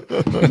of shit.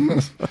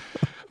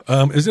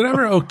 Is it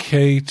ever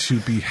okay to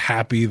be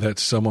happy that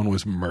someone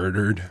was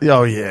murdered?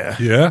 Oh yeah,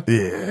 Yeah?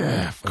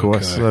 yeah, of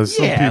course. Okay. There's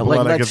some Yeah, people like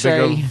that I can let's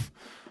think say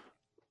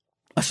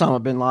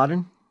Osama bin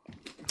Laden.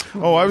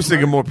 of. Oh, I was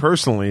thinking more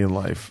personally in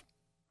life.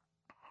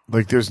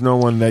 Like, there's no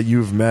one that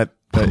you've met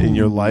that in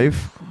your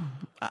life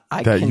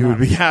I that you would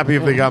be cannot- happy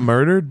if they got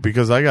murdered,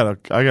 because I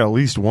got at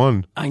least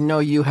one. I know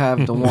you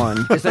have the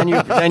one because then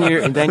you Then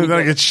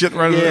I get shit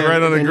right on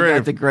the then you grave.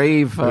 got the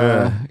grave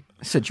Yeah.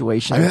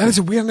 situation. I mean, that is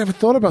weird. I never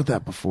thought about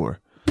that before.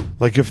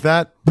 Like, if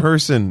that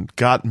person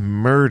got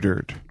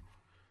murdered,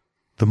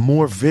 the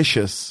more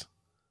vicious,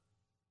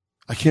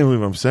 I can't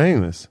believe I'm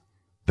saying this,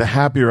 the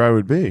happier I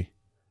would be.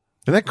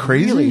 Isn't that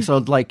crazy? Really? So,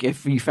 like,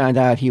 if you found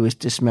out he was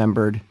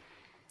dismembered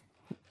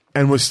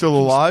And was still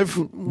alive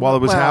while it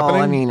was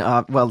happening? I mean,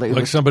 the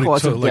Like somebody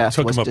cause took of death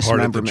him was apart at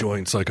the dismemberment.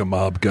 joints like a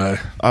mob guy.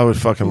 I would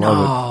fucking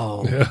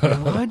love it. Oh,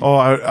 you would? Oh,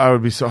 I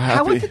would be so happy.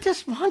 How would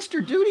this monster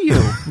do to you?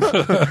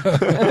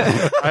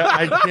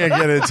 I can't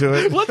get into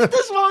it. What did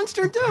this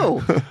monster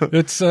do?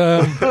 It's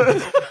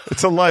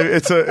It's a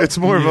life. It's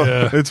more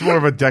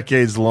of a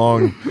decades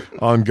long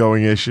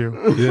ongoing issue.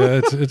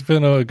 yeah, it's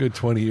been a good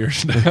 20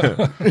 years now.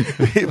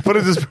 Put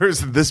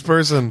it this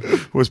person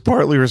was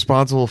partly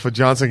responsible for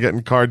Johnson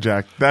getting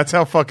carjacked. That's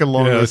how fucking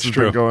long Yeah, this that's has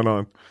true. been going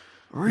on.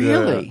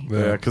 Really?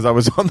 Yeah, because I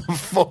was on the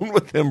phone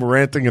with him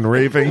ranting and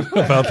raving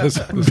about this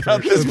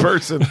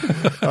person,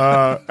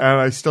 and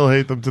I still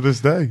hate them to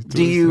this day.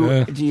 Do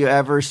you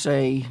ever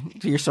say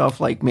to yourself,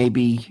 like,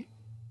 maybe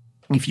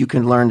if you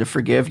can learn to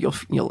forgive, you'll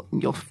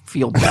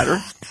feel better?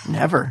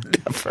 Never.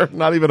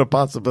 Not even a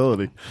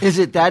possibility. Is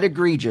it that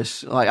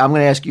egregious? Like, I'm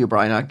going to ask you,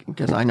 Brian,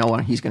 because I know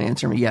he's going to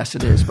answer me. Yes,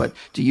 it is. But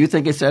do you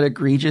think it's that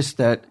egregious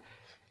that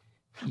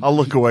I'll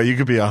look away. You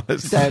can be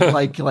honest. that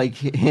like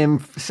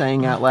him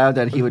saying out loud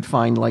that he would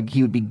find, like,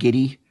 he would be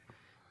giddy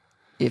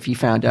if he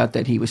found out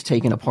that he was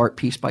taken apart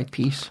piece by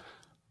piece?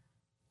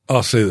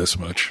 I'll say this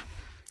much.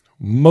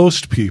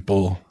 Most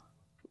people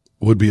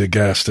would be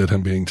aghast at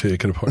him being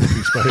taken apart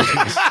piece by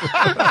piece.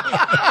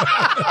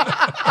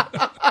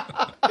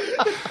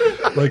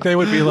 Like, they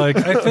would be like,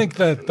 I think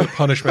that the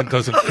punishment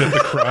doesn't fit the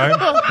crime.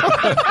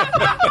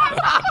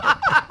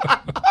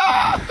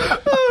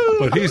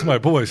 But he's my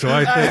boy, so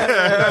I think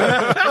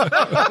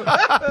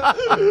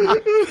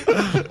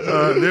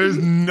There's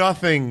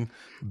nothing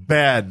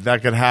bad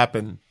that could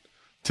happen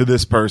to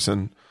this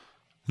person.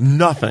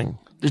 Nothing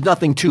There's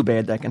nothing too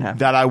bad that can happen.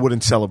 that I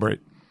wouldn't celebrate.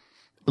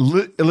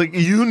 Like,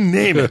 you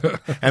name it,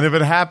 and if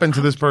it happened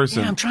to this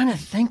person, Yeah, I'm trying to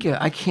think.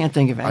 I can't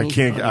think of I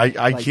anything. can't.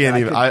 I can't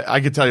even. I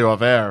could tell you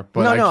off air,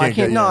 but No, I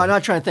can't. No, I'm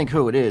not trying to think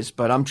who it is,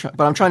 but I'm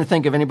trying to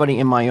think of anybody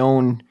in my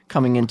own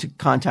coming into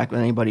contact with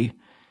anybody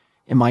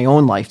in my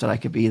own life that I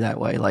could be that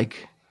way.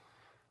 Like,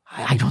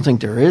 I don't think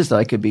there is that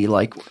I could be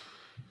like.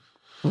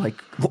 Wait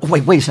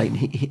a second.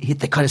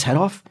 They cut his head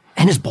off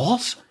and his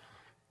balls.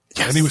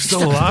 and he was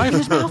still alive. In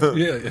his mouth?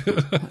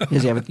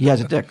 Yeah. He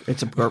has a dick.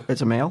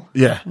 It's a male.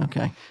 Yeah.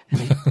 Okay.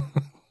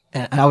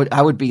 And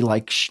I would be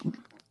like,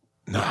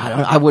 no,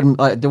 I wouldn't.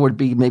 There would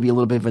be maybe a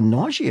little bit of a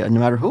nausea, no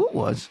matter who it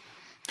was.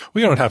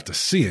 We don't have to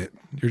see it.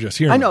 You're just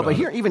hearing. I know, about but it.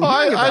 hearing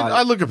about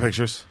I it. look at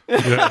pictures.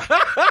 Yeah.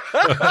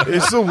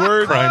 It's the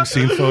word. Crime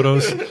scene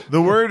photos.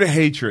 The word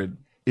hatred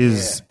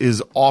is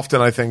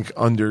often, I think,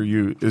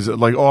 underused. Is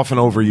like often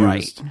overused.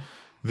 Right.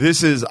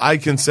 This is. I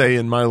can say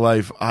in my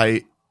life,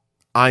 I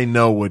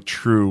know what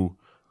true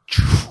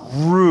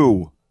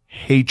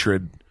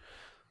hatred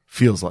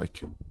feels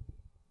like.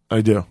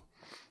 I do,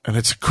 and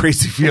it's a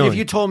crazy feeling. If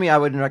you told me, I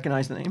wouldn't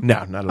recognize the name.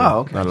 No, not at all. Oh,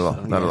 okay. Not at all.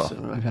 So, Not yeah, at all.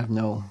 so I have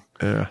no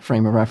Yeah.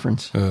 frame of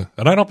reference. And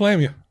I don't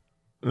blame you.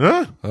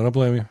 Huh? I don't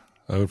blame you.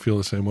 I would feel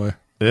the same way.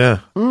 Yeah.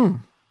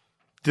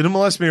 Didn't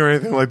molest me or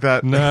anything like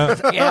that. Nah.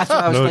 Yeah, that's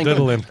what I was No thinking.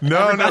 diddling.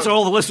 No, That's what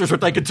all the listeners were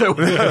thinking too.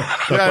 Yeah,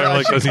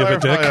 Like, I does he have a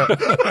should dick?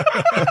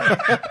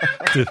 clarify.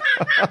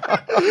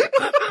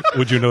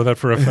 Would you know that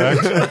for a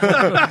fact?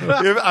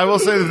 If I will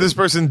say that this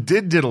person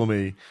did diddle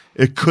me,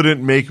 it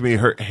couldn't make me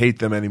hate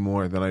them any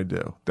more than I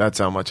do. That's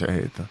how much I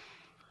hate them.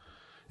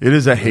 It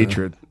is a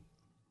hatred.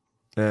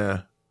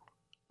 Yeah.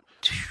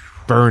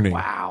 Burning.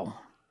 Wow.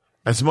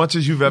 As much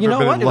as you've ever You know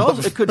been what? in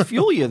love. It could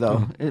fuel you,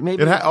 though. It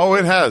maybe It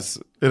has.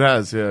 It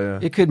has. Yeah.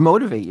 it could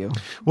motivate you.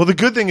 Well, the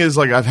good thing is,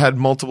 like, I've had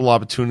multiple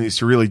opportunities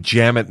to really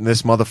jam it in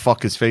this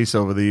motherfucker's face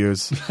over the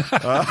years.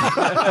 I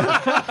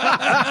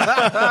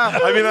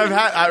mean,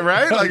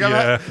 right? Like,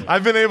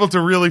 I've been able to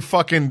really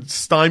fucking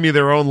stymie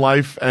their own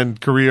life and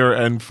career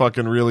and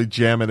fucking really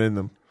jam it in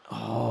them.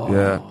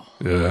 Oh.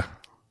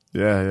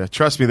 Yeah.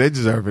 Trust me, they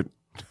deserve it.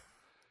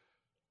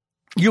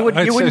 You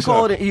wouldn't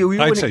call it. You I'd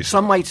wouldn't. say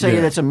Some so. might say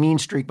Yeah. that's a mean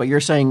streak, but you're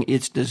saying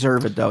it's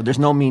deserved though. There's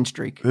no mean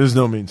streak. There's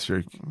no mean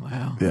streak.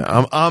 Wow.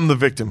 Yeah, I'm the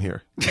victim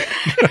here.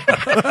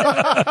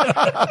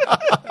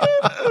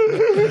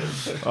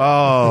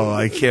 Oh,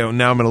 I can't.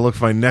 Now I'm going to look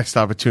for my next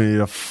opportunity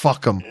to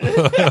fuck them.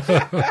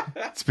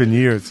 It's been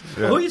years.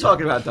 Yeah. Who are you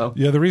talking about though?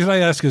 Yeah, the reason I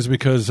ask is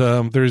because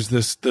there's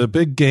the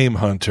big game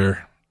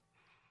hunter,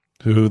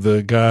 who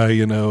the guy,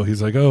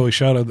 he's like, oh, he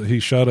shot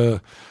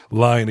a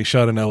lion, he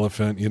shot an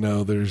elephant.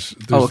 There's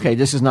Oh, okay.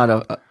 This is not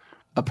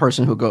a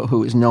person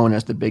who is known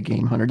as the big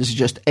game hunter. This is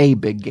just a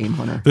big game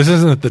hunter. This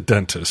isn't the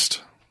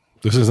dentist.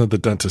 This isn't the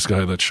dentist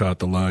guy that shot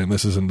the lion.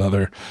 This is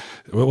another.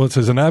 Well, it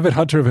says an avid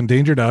hunter of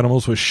endangered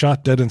animals was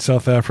shot dead in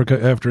South Africa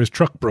after his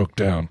truck broke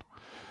down.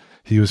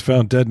 He was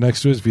found dead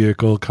next to his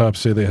vehicle. Cops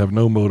say they have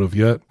no motive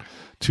yet.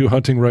 2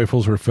 hunting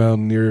rifles were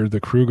found near the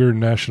Kruger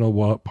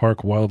National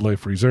Park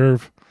Wildlife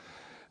Reserve.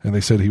 And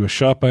they said he was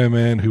shot by a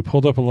man who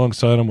pulled up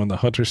alongside him when the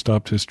hunter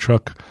stopped his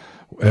truck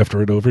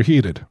after it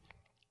overheated.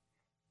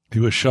 He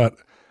was shot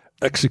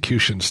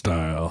execution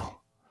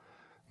style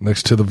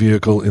next to the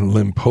vehicle in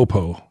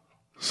Limpopo,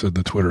 said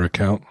the Twitter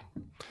account.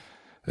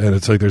 And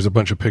it's like there's a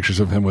bunch of pictures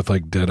of him with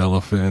like dead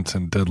elephants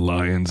and dead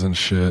lions and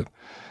shit.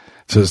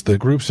 It says the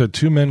group said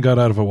 2 men got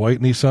out of a white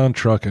Nissan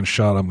truck and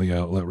shot him, the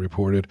outlet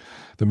reported.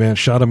 The man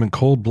shot him in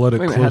cold-blooded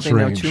Wait a minute, close how do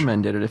they know range. 2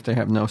 men did it if they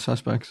have no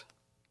suspects?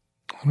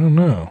 I don't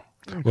know.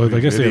 Well, I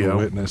guess they have video. a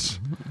witness.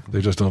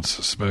 They just don't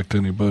suspect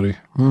anybody.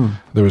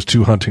 There was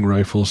 2 hunting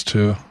rifles,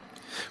 too.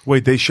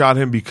 Wait, they shot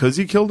him because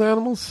he killed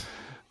animals?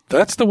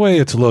 That's the way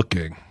it's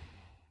looking.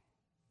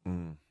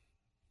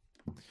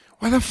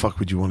 Why the fuck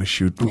would you want to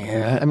shoot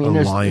Yeah, I mean,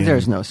 a lion?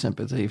 there's no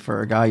sympathy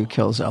for a guy who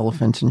kills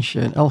elephants and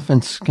shit.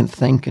 Elephants can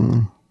think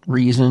and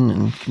reason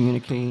and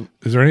communicate.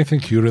 Is there anything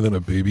cuter than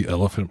a baby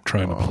elephant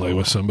trying to play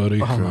with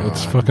somebody?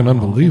 It's fucking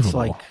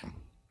unbelievable.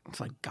 It's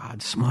like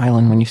God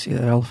smiling when you see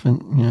that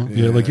elephant.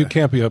 Yeah, like you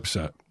can't be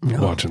upset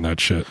watching that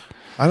shit.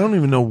 I don't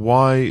even know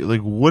why.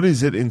 Like, what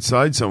is it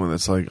inside someone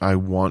that's like, I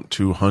want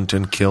to hunt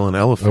and kill an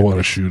elephant? I want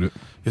to shoot it.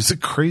 It's the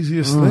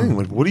craziest thing.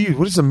 Like, what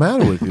is the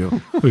matter with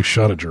you? They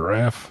shot a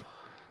giraffe.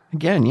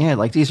 Again, yeah,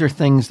 like these are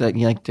things that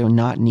do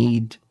not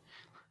need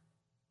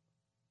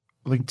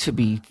Like, to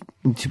be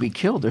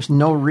killed. There's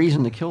no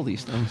reason to kill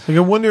these things. I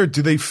wonder,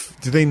 do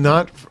they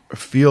not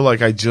feel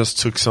like I just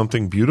took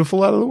something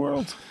beautiful out of the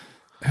world?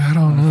 I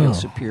don't know. Feel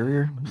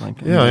superior. Like,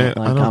 Yeah,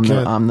 I don't get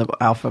it. I'm the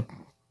alpha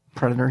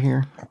predator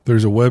here.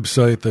 There's a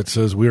website that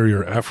says we're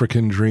your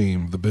African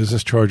dream. The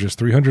business charges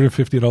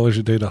 $350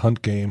 a day to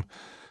hunt game,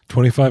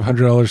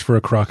 $2,500 for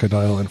a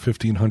crocodile, and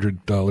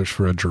 $1,500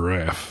 for a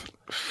giraffe.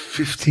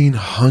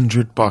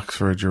 $1,500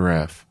 for a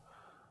giraffe.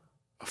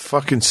 A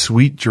fucking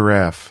sweet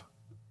giraffe.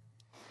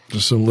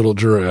 Just some little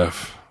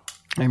giraffe.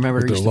 I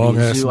remember With there used their to be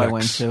a long-ass zoo I necks.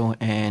 went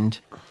to, and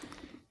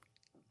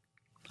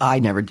I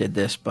never did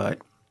this, but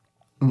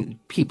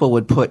people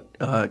would put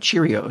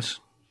Cheerios,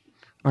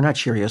 or not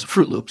Cheerios,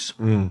 Fruit Loops,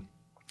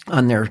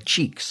 on their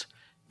cheeks,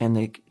 and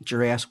the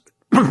giraffes.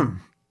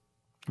 I'm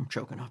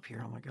choking up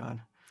here. Oh my god!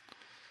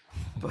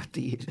 But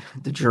the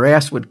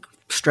giraffes would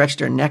stretch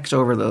their necks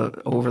over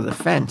the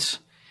fence,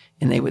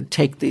 and they would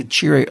take the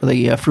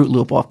Fruit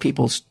Loop off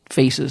people's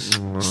faces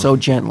so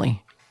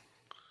gently.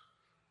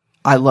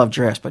 I love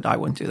giraffes, but I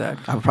wouldn't do that.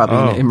 I would probably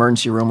be in the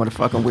emergency room with a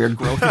fucking weird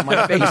growth in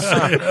my face.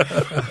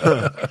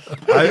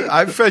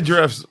 I've fed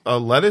giraffes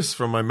lettuce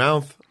from my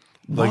mouth.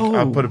 Like, Whoa.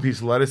 I'll put a piece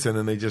of lettuce in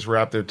and they just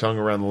wrap their tongue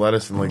around the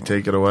lettuce and like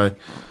take it away.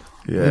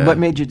 Yeah. What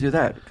made you do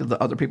that? Because the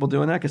other people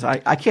doing that? Because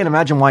I can't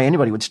imagine why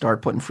anybody would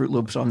start putting Fruit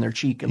Loops on their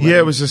cheek. And Yeah,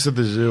 it was just at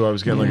the zoo. I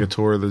was getting like a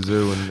tour of the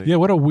zoo. And Yeah,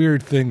 what a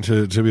weird thing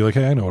to be like,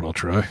 hey, I know what I'll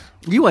try.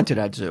 You went to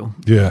that zoo.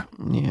 Yeah.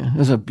 Yeah,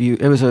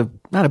 it was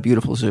not a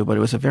beautiful zoo, but it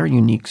was a very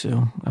unique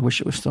zoo. I wish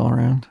it was still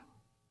around.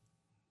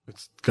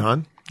 it's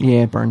gone?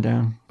 Yeah, it burned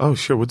down. Oh,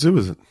 sure. What zoo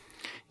is it?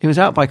 It was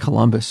out by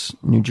Columbus,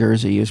 New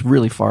Jersey. It was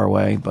really far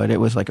away, but it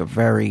was like a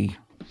very.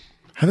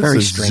 How does Very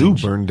the strange.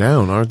 zoo burn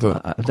down? Aren't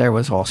the There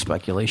was all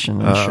speculation,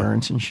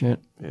 insurance, and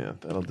shit. yeah,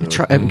 that'll do.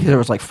 Because there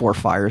was like 4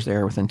 fires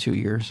there within 2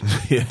 years.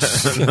 Yeah,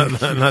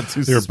 not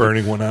too. They're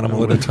burning one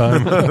animal at a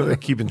time. They're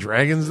keeping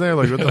dragons there.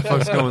 Like, what the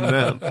fuck's going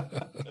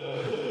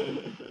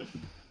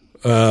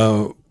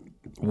down?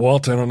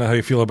 Walt, I don't know how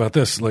you feel about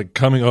this. Like,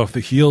 coming off the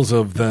heels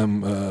of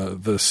them,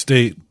 the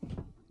state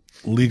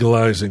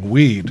legalizing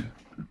weed,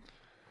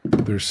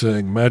 they're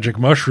saying magic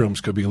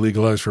mushrooms could be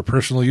legalized for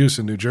personal use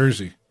in New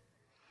Jersey.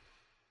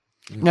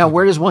 Now,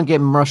 where does one get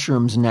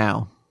mushrooms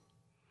now?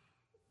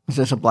 Is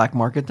this a black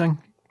market thing?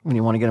 When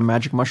you want to get a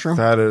magic mushroom?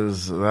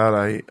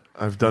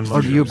 I've done.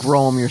 Or do you mushrooms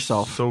grow them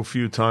yourself? So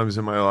few times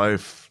in my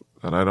life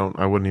that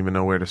I wouldn't even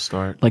know where to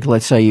start. Like,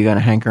 let's say you got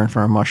a hankering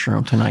for a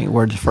mushroom tonight.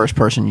 Where's the first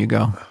person you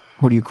go?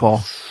 Who do you call?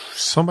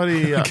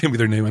 Somebody. Give me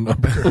their name and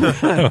number.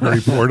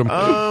 Report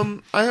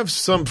them. I have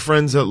some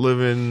friends that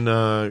live in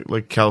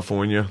like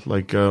California,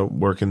 like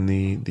work in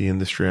the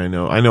industry. I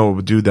know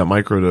a dude that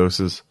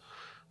microdoses,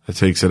 that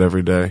takes it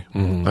every day.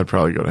 Mm-hmm. I'd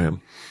probably go to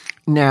him.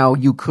 Now,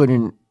 you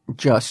couldn't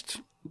just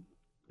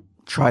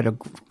try to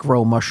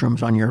grow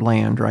mushrooms on your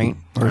land, right?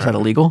 Or is that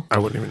illegal? I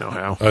wouldn't even know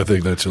how. I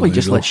think that's illegal. Well, you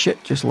just let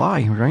shit just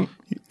lie, right?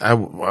 I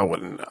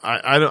wouldn't.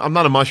 I'm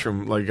not a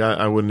mushroom. Like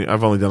I wouldn't.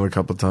 I've only done it a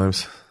couple of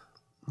times.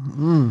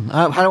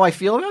 How do I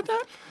feel about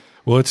that?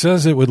 Well, it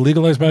says it would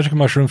legalize magic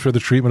mushrooms for the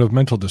treatment of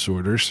mental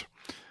disorders.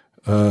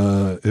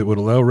 It would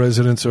allow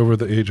residents over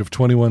the age of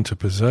 21 to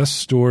possess,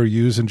 store,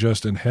 use,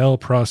 ingest, inhale,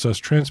 process,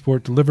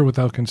 transport, deliver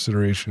without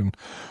consideration,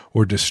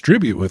 or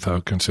distribute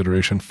without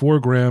consideration 4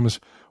 grams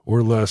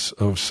or less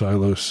of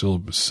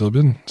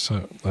psilocybin.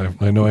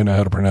 I know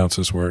how to pronounce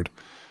this word.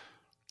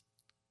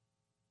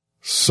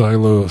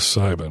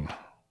 Psilocybin.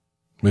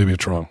 Maybe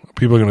it's wrong.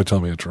 People are going to tell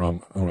me it's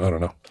wrong. I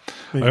don't know.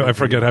 I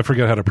forget how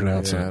to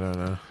pronounce it. I don't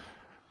know.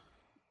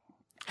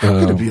 How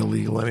could it be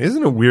illegal?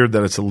 Isn't it weird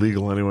that it's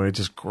illegal anyway? It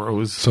just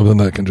grows. Something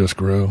that can just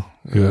grow.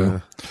 Yeah.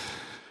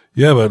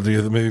 Yeah, but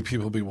maybe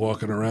people be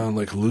walking around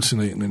like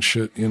hallucinating and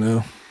shit, you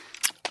know?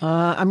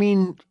 I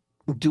mean,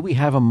 do we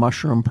have a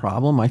mushroom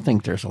problem? I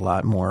think there's a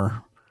lot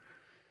more.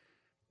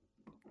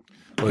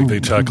 Like they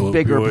tackle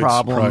bigger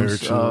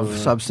problems of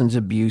substance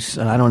abuse.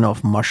 And I don't know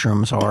if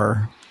mushrooms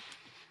are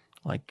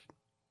like,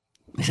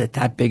 is it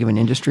that big of an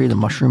industry, the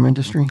mushroom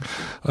industry?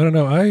 I don't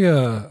know.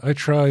 I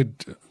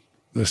tried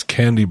this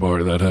candy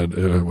bar that had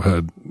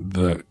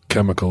the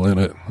chemical in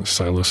it,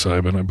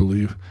 psilocybin, I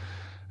believe,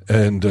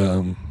 and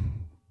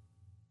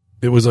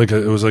it was like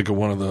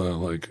one of the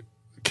like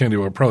candy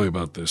bar, probably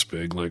about this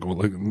big, like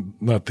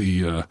not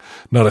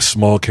a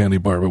small candy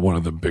bar, but one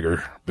of the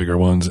bigger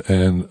ones,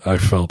 and I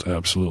felt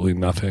absolutely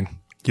nothing.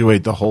 You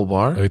ate the whole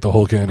bar? I ate the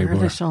whole candy bar.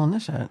 Where are they selling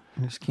this at?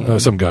 This candy?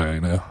 Some guy I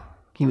know.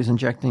 He was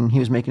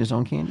making his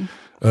own candy?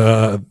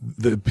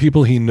 The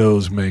people he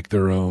knows make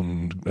their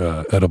own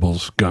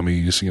edibles,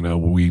 gummies,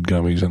 weed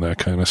gummies and that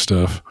kind of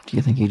stuff. Do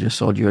you think he just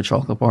sold you a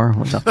chocolate bar?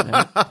 What's up with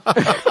that?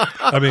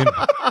 I mean,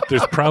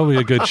 there's probably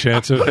a good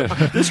chance of it.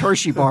 This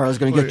Hershey bar is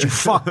going to get you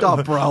fucked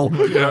up, bro.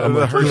 Yeah,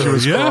 the Hershey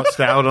was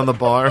crossed out on the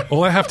bar.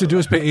 All I have to do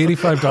is pay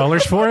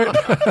 $85 for it.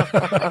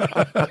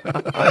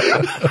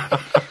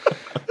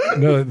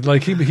 No,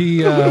 like he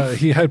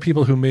had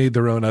people who made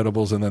their own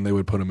edibles, and then they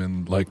would put them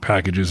in like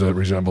packages that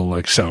resemble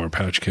like Sour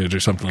Patch Kids or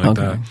something like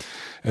that.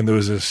 And there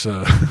was this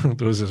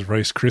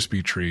Rice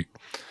Krispie treat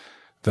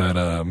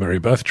that Mary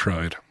Beth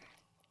tried.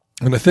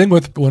 And the thing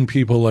with when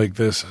people like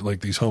this,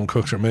 like these home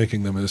cooks are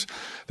making them, is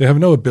they have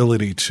no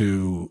ability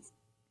to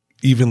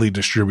evenly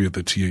distribute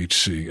the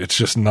THC. It's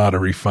just not a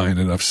refined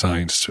enough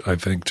science, I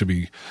think, to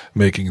be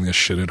making this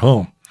shit at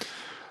home.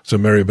 So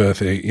Mary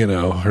Beth ate,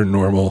 her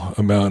normal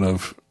amount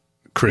of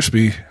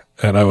crispy,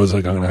 and I was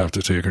like, I'm gonna have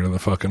to take her to the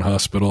fucking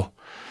hospital.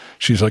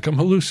 She's like, I'm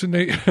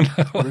hallucinating.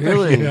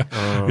 Really?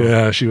 Yeah.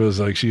 Yeah, she was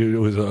like, it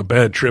was a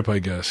bad trip, I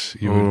guess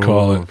you would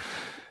call it.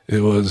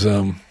 It was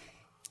I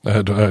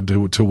had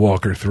to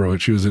walk her through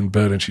it. She was in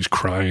bed and she's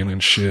crying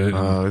and shit.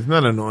 Isn't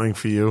that annoying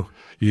for you?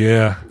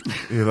 Yeah.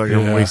 You're like,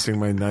 I'm wasting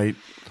my night.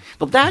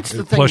 But that's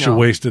the thing. Plus, you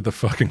wasted the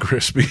fucking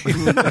crispy.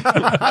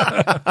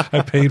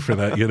 I paid for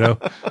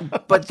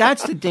that, But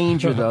that's the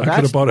danger, though. I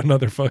could have bought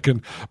another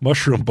fucking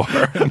mushroom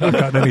bar and not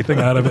gotten anything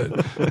out of it.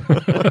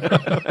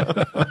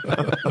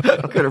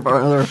 Could have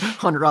bought another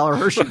 $100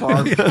 Hershey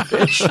bar,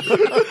 bitch.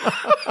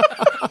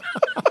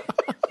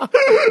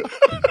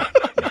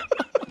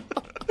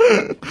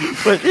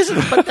 But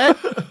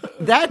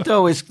that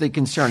though is the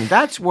concern.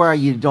 That's where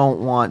you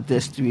don't want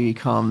this to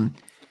become,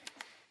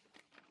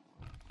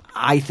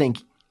 I think,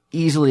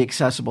 easily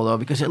accessible though,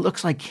 because it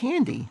looks like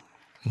candy.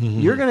 Mm-hmm.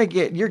 You're gonna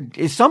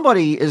if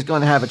somebody is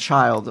gonna have a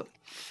child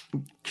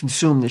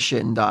consume this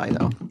shit and die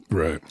though.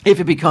 Right. If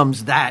it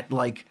becomes that,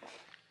 like,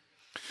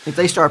 if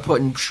they start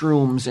putting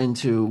shrooms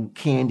into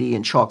candy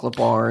and chocolate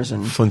bars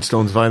and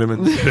Flintstones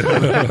vitamins.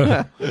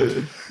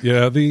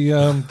 Yeah, the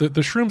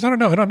shrooms. I don't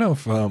know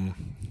if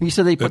you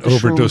said they put an the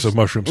overdose shrooms of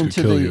mushrooms could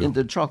kill you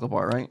into the chocolate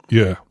bar, right?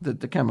 Yeah.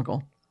 The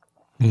chemical.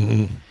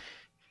 Mm-hmm.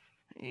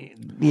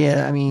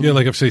 Yeah, I mean, yeah,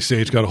 like if say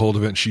Sage got a hold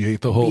of it and she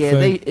ate the whole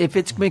thing. Yeah, if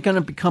it's going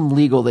to become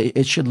legal,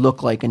 it should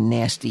look like a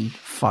nasty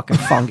fucking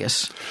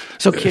fungus,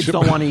 so kids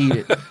don't want to eat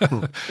it.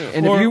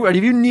 And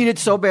if you need it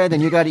so bad,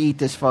 then you got to eat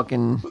this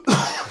fucking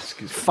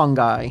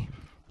fungi.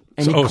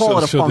 And you call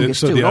it a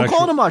fungus too. Don't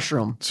call it a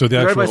mushroom. So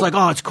everybody's like,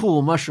 "Oh, it's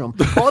cool, mushroom."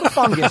 Call it a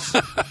fungus.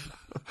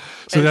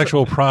 So the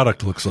actual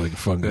product looks like a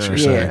fungus. You're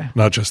saying,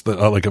 not just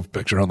like a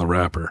picture on the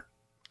wrapper.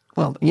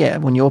 Well, yeah,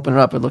 when you open it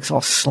up, it looks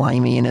all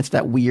slimy, and it's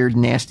that weird,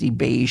 nasty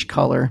beige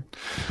color.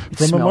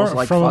 From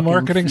a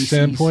marketing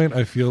standpoint,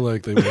 I feel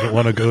like they wouldn't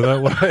want to go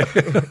that way.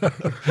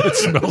 It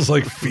smells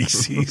like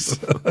feces.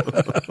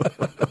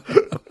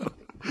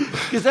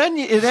 Because then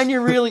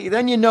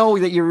you know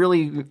that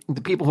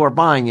the people who are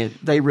buying it,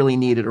 they really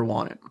need it or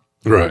want it.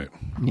 Right.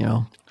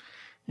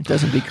 It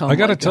doesn't become. I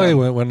got to like, tell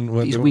you, when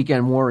these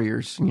weekend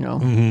warriors,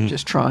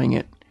 just trying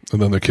it.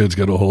 and then the kids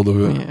get a hold of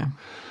it. Yeah.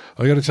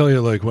 I got to tell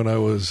you, like when I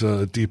was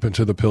deep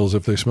into the pills,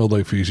 if they smelled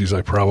like feces,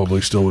 I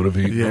probably still would have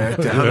eaten Yeah,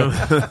 them. down.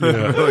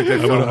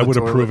 Yeah. I would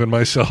have proven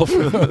myself.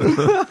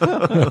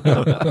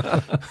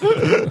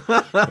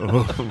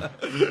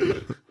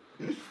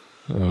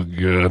 Oh,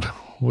 good.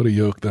 What a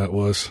yoke that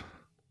was.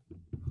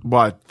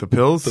 What, the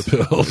pills?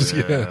 The pills,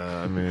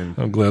 yeah. I mean,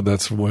 I'm glad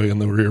that's way in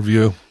the rear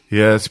view.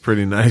 yeah, it's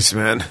pretty nice,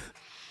 man.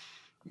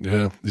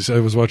 Yeah. You see, I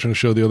was watching a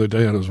show the other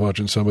day, and I was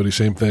watching somebody,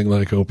 same thing,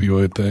 like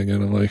opioid thing,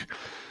 and I'm like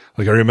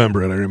I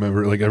remember it. I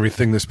remember like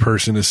everything this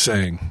person is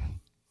saying.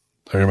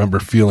 I remember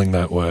feeling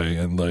that way,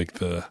 and like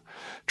the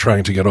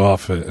trying to get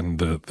off it, and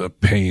the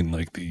pain,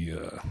 like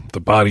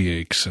the body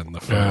aches and the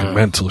fucking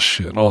mental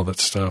shit and all that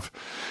stuff.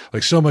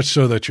 Like so much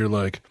so that you're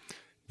like,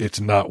 it's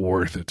not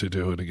worth it to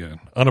do it again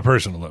on a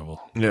personal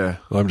level. Yeah.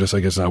 I'm just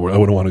like, it's not worth. I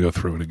wouldn't want to go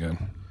through it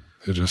again.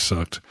 It just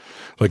sucked.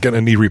 Like getting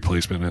a knee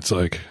replacement, it's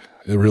like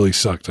it really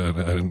sucked.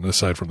 And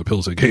aside from the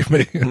pills they gave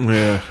me,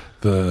 Yeah.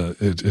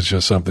 It's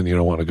just something you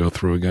don't want to go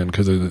through again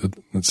because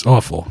it's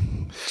awful.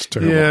 It's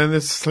terrible. Yeah, and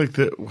it's like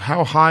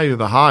how high are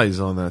the highs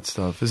on that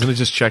stuff? Isn't it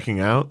just checking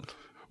out?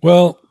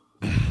 Well,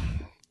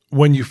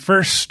 when you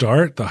first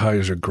start, the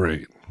highs are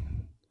great.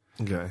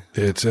 Okay.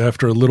 It's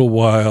after a little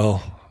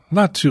while,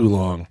 not too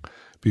long,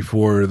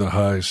 before the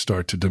highs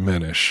start to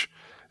diminish,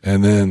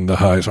 and then the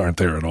highs aren't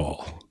there at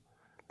all.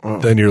 Oh.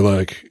 Then you're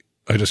like,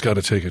 I just got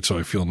to take it so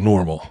I feel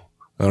normal.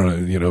 I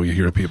don't know, you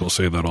hear people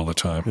say that all the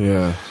time.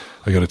 Yeah.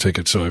 I got to take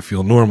it so I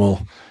feel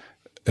normal.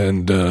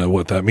 And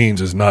what that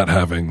means is not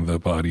having the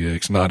body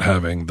aches, not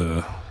having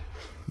the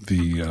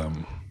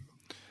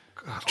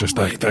just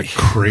that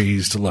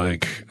crazed,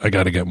 like, I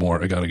got to get more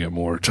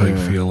type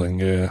feeling.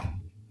 Yeah.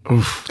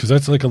 Because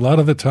that's like a lot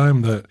of the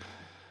time that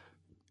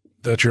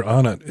you're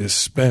on it is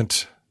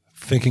spent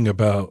thinking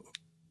about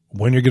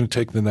when you're going to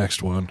take the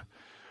next one,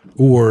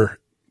 or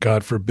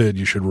God forbid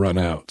you should run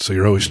out. So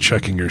you're always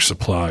checking your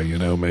supply,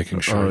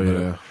 making sure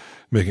that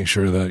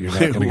you're not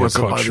going to get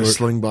caught short. The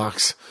sling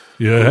box.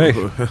 Yeah,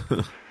 hey.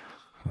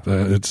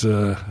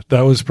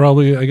 That was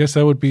probably, I guess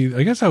that would be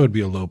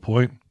a low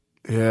point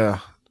Yeah.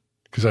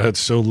 because I had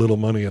so little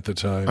money at the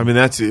time. I mean,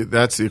 that's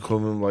the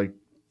equivalent of like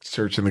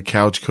searching the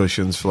couch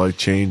cushions for like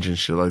change and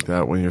shit like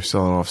that when you're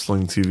selling off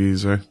Sling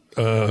TVs, right?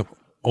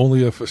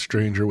 Only if a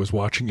stranger was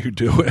watching you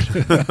do it.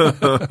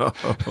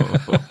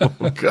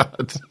 Oh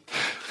God.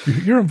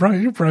 You're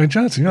Brian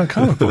Johnson. You're a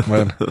comic book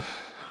man.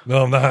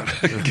 No, I'm not.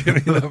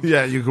 Giving them.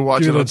 Yeah, you can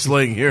watch it on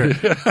Sling here.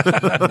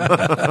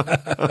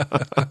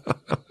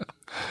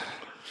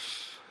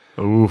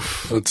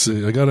 Oof. Let's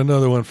see. I got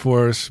another one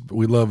for us.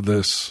 We love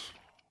this.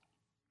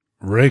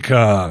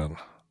 Raycon.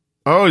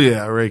 Oh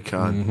yeah,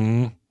 Raycon.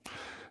 Mm-hmm.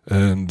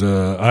 And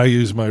I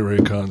use my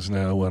Raycons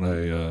now when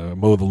I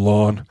mow the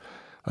lawn.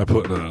 I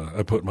put my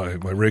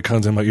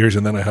Raycons in my ears,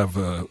 and then I have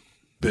a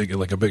big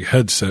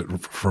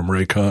headset from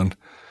Raycon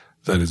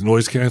that is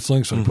noise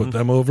canceling. So I put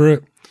them over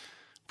it.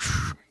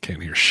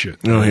 Can't hear shit.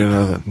 You don't hear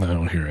nothing. I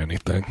don't hear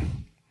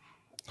anything.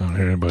 I don't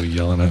hear anybody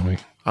yelling at me.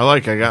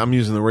 I'm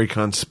using the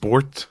Raycon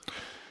Sport.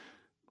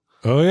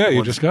 Oh yeah,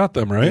 you just got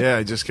them, right? Yeah,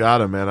 I just got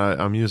them, man.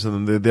 I'm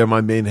using them. They're my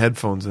main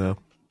headphones now.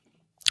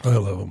 I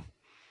love them.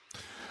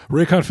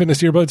 Raycon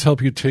Fitness earbuds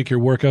help you take your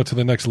workout to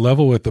the next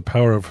level with the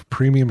power of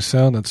premium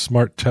sound and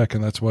smart tech,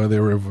 and that's why they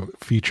were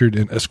featured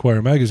in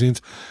Esquire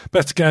magazine's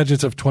Best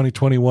Gadgets of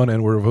 2021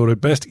 and were voted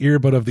Best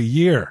Earbud of the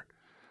Year.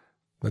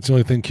 That's the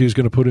only thing Q's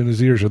going to put in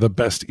his ears are the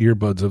best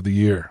earbuds of the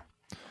year.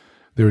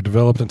 They were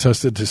developed and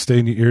tested to stay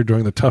in your ear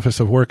during the toughest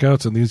of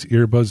workouts, and these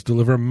earbuds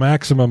deliver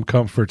maximum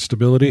comfort,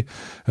 stability,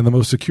 and the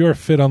most secure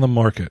fit on the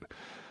market.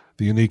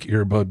 The unique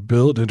earbud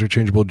build,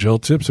 interchangeable gel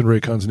tips, and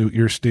Raycon's new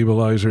ear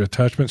stabilizer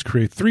attachments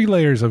create 3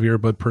 layers of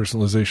earbud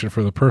personalization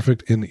for the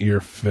perfect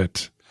in-ear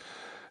fit.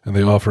 And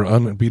they offer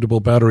unbeatable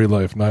battery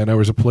life, 9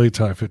 hours of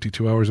playtime,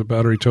 52 hours of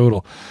battery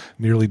total,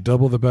 nearly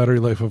double the battery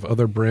life of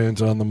other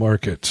brands on the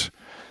market.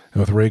 And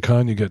with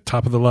Raycon, you get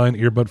top-of-the-line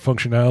earbud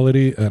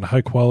functionality and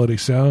high-quality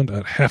sound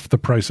at half the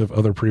price of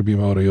other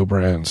premium audio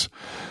brands.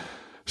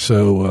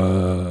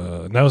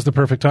 So now's the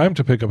perfect time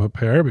to pick up a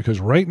pair because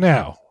right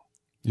now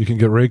you can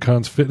get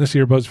Raycon's fitness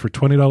earbuds for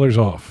 $20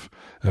 off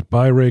at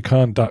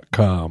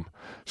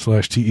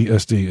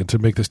buyraycon.com/TESD. And to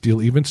make this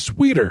deal even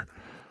sweeter,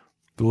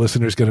 the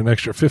listeners get an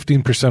extra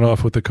 15%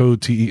 off with the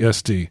code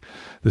TESD.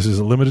 This is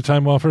a limited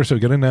time offer, so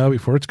get it now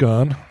before it's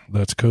gone.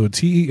 That's code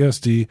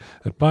TESD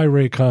at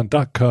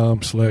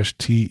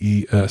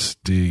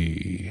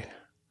buyraycon.com/TESD.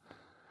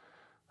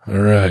 All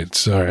right.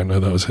 Sorry, I know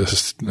that was a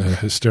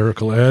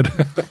hysterical ad.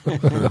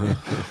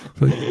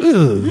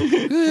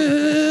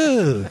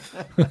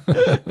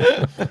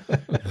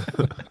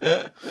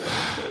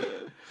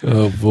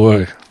 Oh,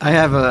 boy. I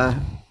have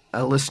a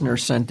listener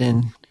sent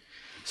in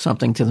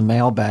something to the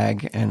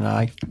mailbag, and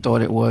I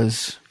thought it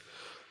was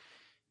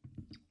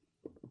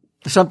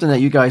something that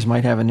you guys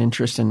might have an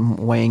interest in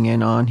weighing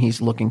in on. He's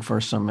looking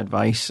for some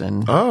advice,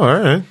 and Oh, all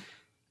right.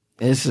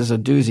 this is a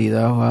doozy,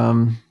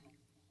 though.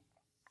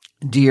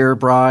 Dear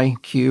Bry,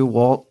 Q,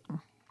 Walt,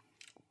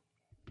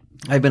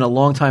 I've been a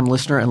long-time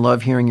listener and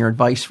love hearing your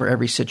advice for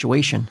every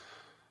situation.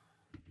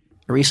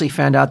 I recently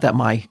found out that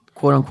my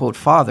quote-unquote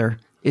father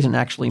isn't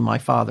actually my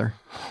father.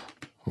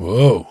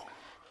 Whoa.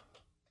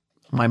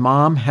 My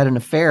mom had an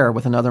affair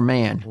with another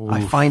man. Oof.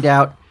 I find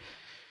out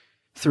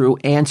through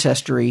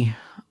Ancestry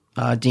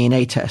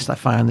DNA test. I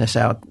found this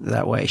out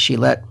that way. She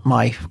let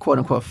my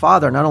quote-unquote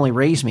father not only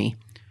raise me,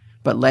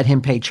 but let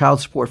him pay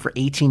child support for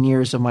 18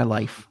 years of my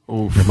life.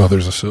 Oof. Your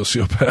mother's a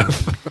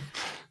sociopath.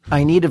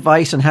 I need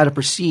advice on how to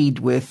proceed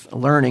with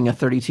learning a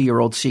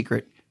 32-year-old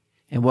secret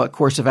and what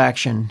course of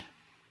action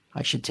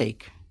I should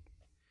take.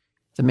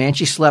 The man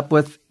she slept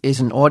with is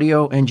an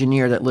audio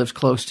engineer that lives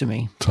close to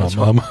me.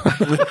 Mom.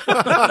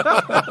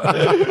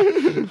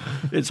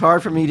 It's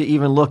hard for me to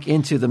even look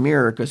into the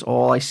mirror because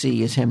all I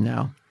see is him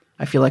now.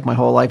 I feel like my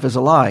whole life is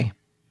a lie.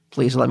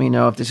 Please let me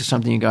know if this is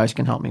something you guys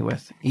can help me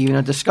with. Even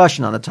a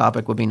discussion on the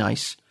topic would be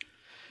nice.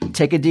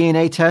 Take a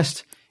DNA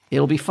test.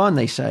 It'll be fun,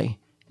 they say.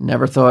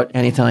 Never thought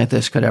anything like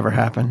this could ever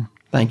happen.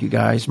 Thank you,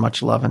 guys.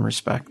 Much love and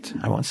respect.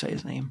 I won't say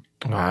his name.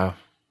 Wow.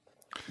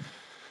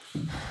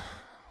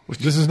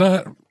 This is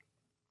not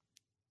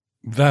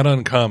that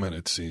uncommon,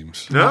 it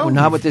seems. No,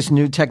 not with this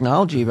new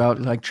technology about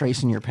like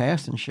tracing your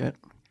past and shit.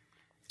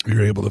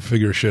 You're able to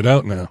figure shit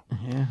out now.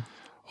 Yeah.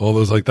 All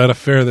those, like that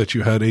affair that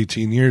you had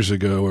 18 years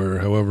ago, or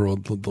however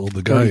old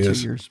the guy 32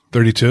 is. Years.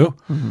 32?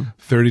 Mm-hmm.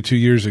 32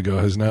 years ago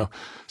has now.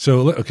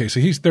 So, okay, so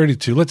he's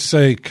 32. Let's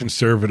say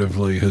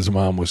conservatively his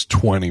mom was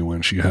 20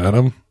 when she had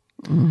him.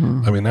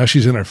 Mm-hmm. I mean, now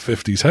she's in her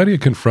 50s. How do you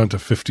confront a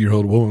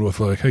 50-year-old woman with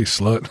like, hey,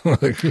 slut?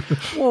 Like,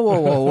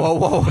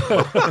 whoa.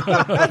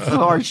 That's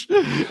harsh.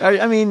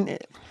 I mean,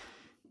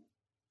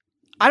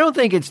 I don't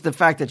think it's the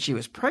fact that she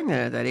was pregnant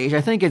at that age.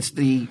 I think it's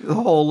the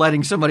whole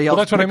letting somebody else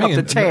that's what I mean.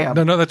 up the tab.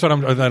 No, that's what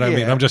I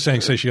mean. I'm just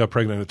saying, say she got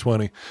pregnant at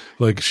 20.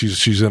 Like,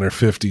 she's in her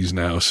 50s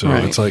now. So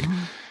right. It's like,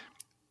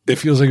 it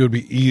feels like it would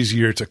be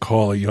easier to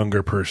call a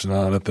younger person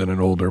on it than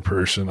an older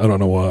person. I don't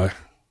know why.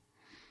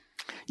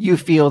 You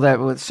feel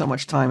that with so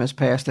much time has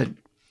passed that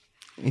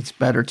it's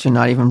better to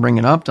not even bring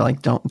it up, to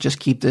like, don't just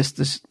keep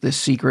this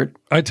secret.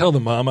 I tell the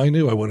mom I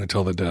knew. I wouldn't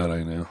tell the dad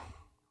I knew.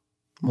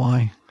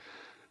 Why?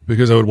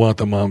 Because I would want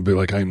the mom to be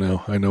like, I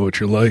know what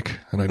you're like,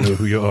 and I know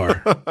who you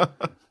are.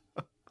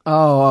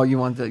 Oh, you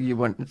want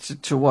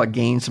to what?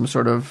 Gain some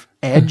sort of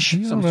edge?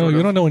 You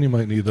don't know when you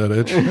might need that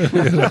edge.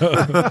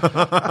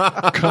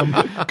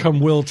 Come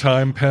will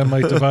time, Pam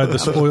might divide the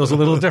spoils a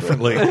little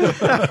differently.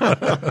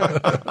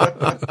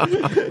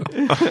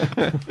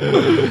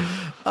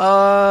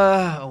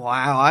 Wow.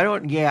 I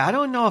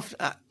don't know if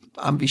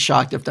I'd be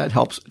shocked if that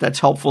helps. That's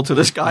helpful to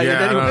this guy. Yeah,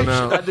 anyway, I don't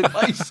know. that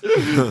advice.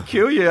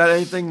 Q, you got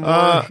anything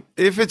more?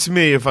 If it's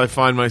me, if I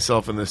find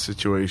myself in this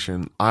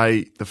situation,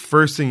 the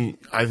first thing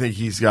I think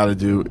he's got to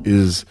do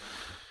is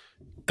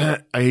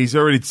I could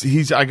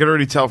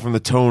already tell from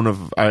the tone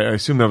of, I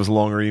assume that was a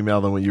longer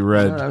email than what you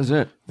read. No, that was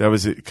it. That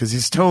was it. Because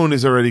his tone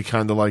is already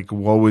kind of like,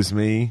 woe is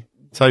me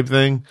type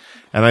thing.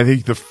 And I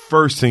think the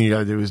first thing you got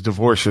to do is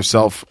divorce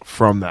yourself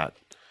from that.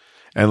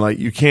 And like,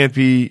 you can't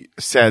be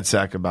sad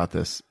sack about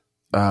this.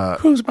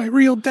 Who's my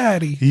real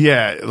daddy?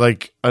 Yeah,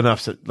 like enough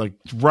said. Like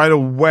right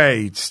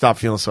away, stop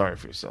feeling sorry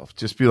for yourself.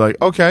 Just be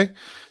like, okay,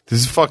 this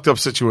is a fucked up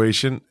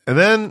situation, and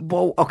then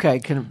Well,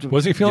 okay.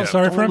 Was he feeling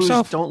sorry for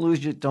himself? Don't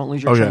lose your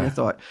train of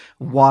thought.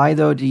 Why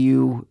though do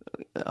you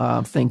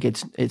think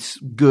it's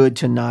good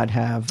to not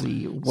have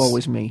the woe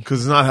is me? because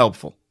it's not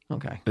helpful.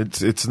 Okay.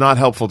 It's not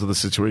helpful to the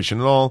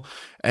situation at all,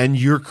 and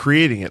you're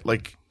creating it.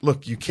 Like,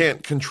 look, you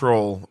can't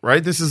control,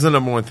 right? This is the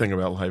number one thing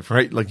about life,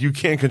 right? Like, you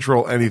can't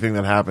control anything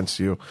that happens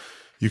to you.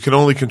 You can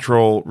only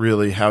control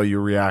really how you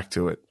react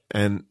to it.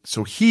 And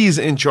so he's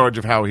in charge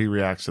of how he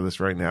reacts to this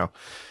right now.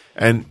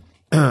 And,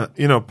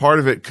 part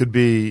of it could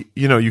be,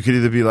 you could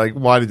either be like,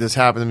 why did this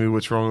happen to me?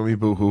 What's wrong with me?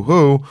 Boo hoo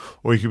hoo.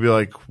 Or you could be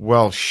like,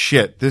 well,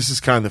 shit, this is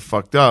kind of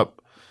fucked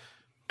up.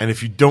 And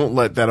if you don't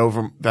let that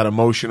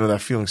emotion or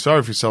that feeling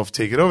sorry for yourself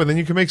take it over, then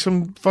you can make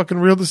some fucking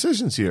real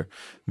decisions here.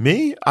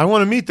 Me, I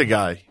want to meet the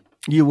guy.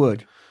 You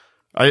would.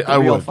 I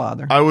real would.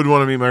 father. I would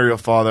want to meet my real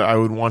father. I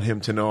would want him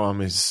to know I'm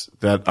his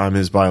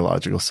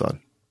biological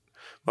son.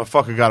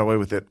 Motherfucker got away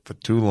with it for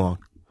too long.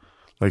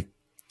 Like,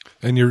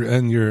 and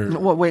you're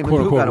Well, wait, quote,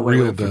 who unquote, got away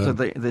real with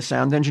it? dad. The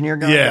sound engineer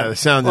guy? yeah, the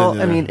sound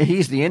engineer. I mean,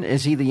 is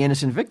he the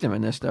innocent victim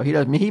in this though?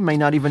 He may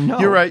not even know.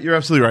 You're right. You're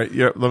absolutely right.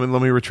 Yeah,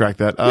 let me retract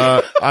that.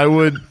 I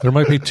would. There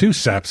might be two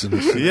saps in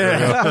this.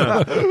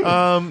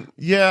 Yeah.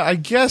 Yeah, I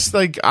guess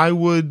like I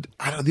would.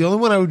 The only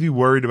one I would be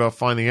worried about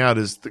finding out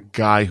is the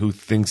guy who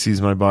thinks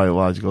he's my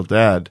biological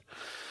dad.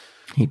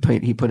 He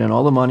put in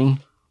all the money.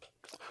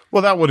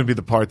 Well, that wouldn't be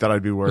the part that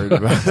I'd be worried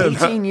about.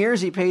 18 years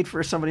he paid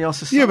for somebody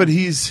else's son. Yeah, but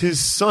he's his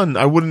son.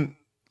 I wouldn't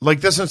like.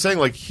 That's what I'm saying.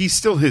 Like, he's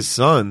still his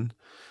son.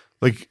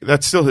 Like,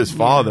 that's still his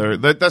father.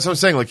 That's what I'm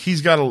saying. Like,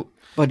 he's got to.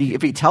 But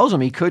if he tells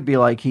him, he could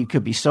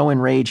be so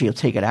enraged he'll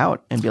take it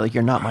out and be like,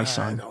 "You're not my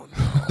son." I don't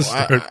know.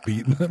 Start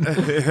beating them.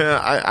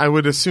 I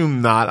would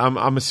assume not.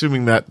 I'm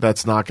assuming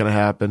that's not going to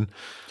happen.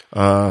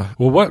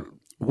 Well,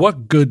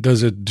 what good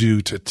does it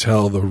do to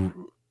tell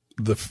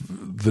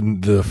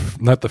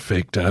not the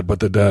fake dad, but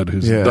the dad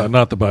who's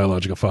not the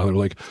biological father.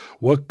 Like,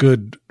 what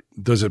good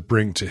does it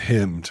bring to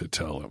him to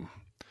tell him?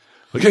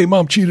 Like, hey,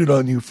 mom cheated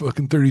on you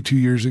fucking 32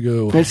 years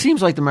ago. It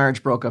seems like the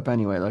marriage broke up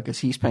anyway, like, because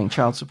he's paying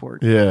child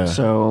support. Yeah.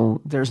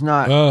 So there's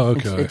not. Oh,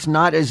 okay. It's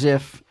not as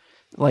if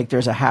like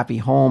there's a happy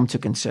home to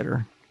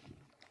consider.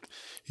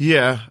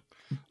 Yeah.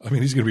 I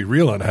mean, he's going to be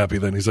real unhappy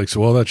then. He's like,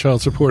 so all that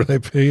child support I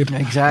paid?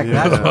 Exactly.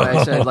 That's what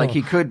I said. Like,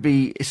 he could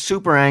be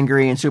super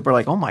angry and super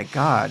like, oh my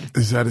God.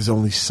 Is that his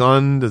only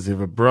son? Does he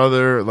have a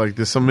brother? Like,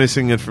 there's some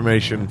missing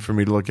information for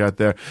me to look at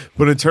there.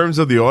 But in terms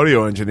of the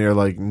audio engineer,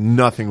 like,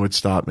 nothing would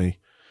stop me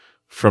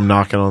from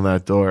knocking on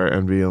that door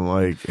and being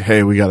like,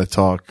 hey, we got to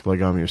talk.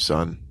 Like, I'm your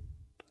son.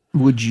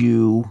 Would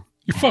you?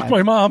 You fucked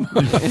my mom.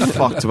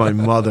 Fucked my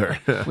mother.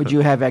 Would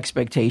you have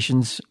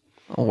expectations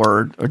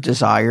or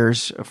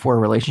desires for a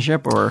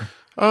relationship, or?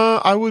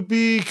 I would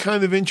be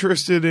kind of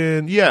interested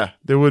in,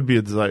 there would be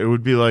a desire. It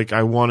would be like,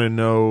 I want to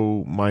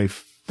know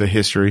the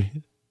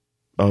history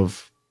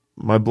of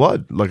my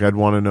blood. Like, I'd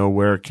want to know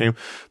where it came,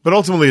 but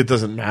ultimately it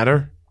doesn't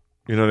matter.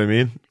 You know what I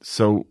mean?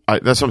 So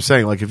that's what I'm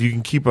saying. Like, if you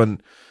can keep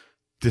on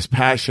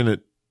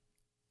dispassionate,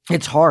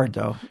 it's hard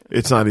though.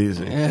 it's not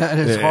easy. Yeah,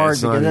 it's hard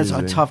it's because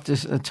not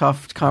that's easy. a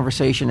tough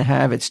conversation to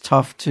have. It's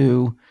tough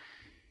to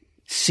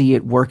see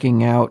it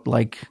working out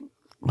like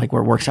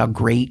where it works out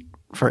great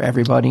for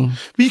everybody.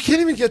 But you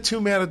can't even get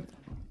too mad at,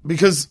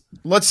 because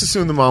let's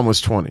assume the mom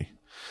was 20.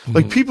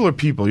 Like, people are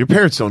people. Your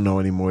parents don't know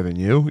any more than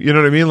you. You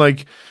know what I mean?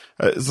 Like,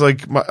 it's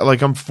like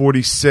I'm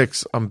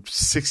 46. I'm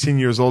 16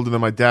 years older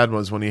than my dad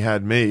was when he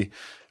had me.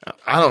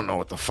 I don't know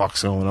what the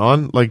fuck's going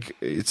on. Like,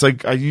 it's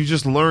like you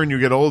just learn, you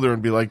get older,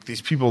 and be like,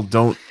 these people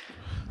don't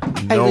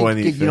know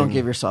anything. You don't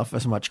give yourself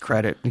as much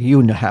credit.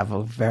 You have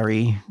a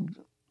very,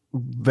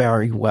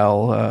 very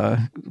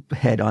well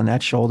head on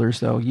that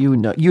shoulders, though. You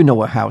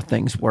know how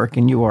things work,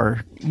 and you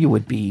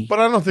would be. But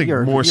I don't think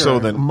more so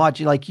than much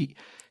like.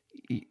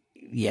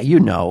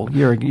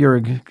 You're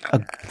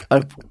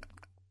a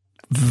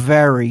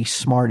very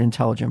smart,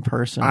 intelligent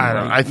person.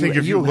 I think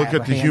if you look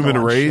at the human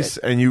race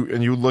and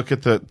you look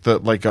at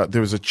the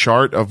there was a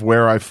chart of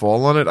where I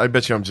fall on it, I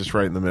bet you I'm just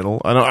right in the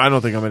middle. I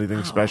don't think I'm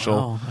anything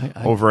special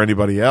over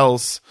anybody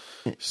else.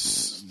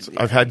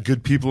 I've had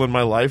good people in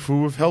my life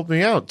who have helped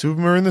me out. 2 of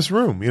them are in this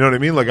room. You know what I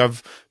mean? Like,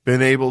 I've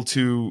been able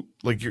to,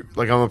 like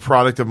I'm a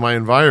product of my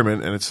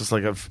environment, and it's just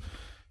like I've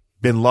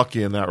been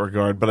lucky in that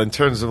regard. But in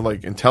terms of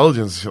like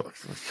intelligence,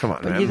 come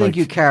on, but man. You think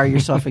you carry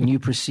yourself and you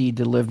proceed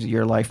to live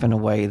your life in a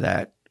way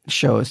that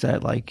shows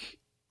that like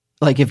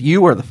if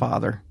you were the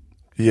father,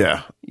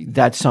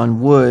 that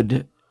son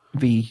would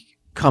be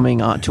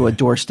coming onto a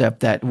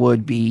doorstep that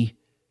would be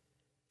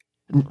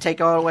take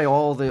away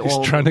all the. He's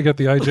trying to get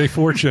the IJ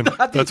fortune.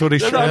 That's what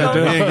he's trying to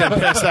do. You ain't get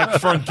past that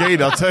front gate,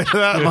 I'll tell you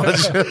that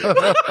much.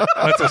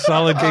 That's a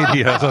solid gate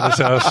he has on his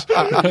house.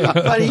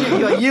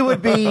 But you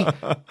would be.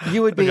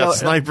 We got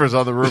snipers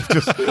on the roof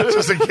just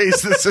in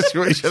case the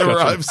situation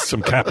arrives.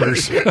 Some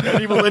cappers.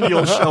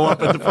 Millennials show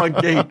up at the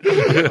front gate.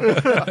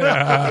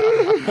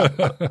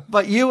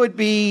 But you would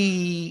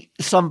be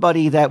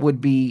somebody that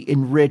would be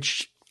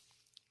enrich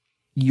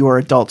your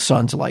adult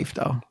son's life,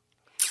 though.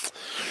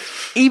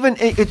 Even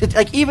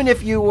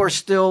if you were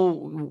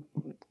still,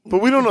 but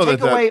we don't know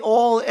take away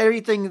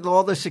everything,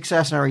 all the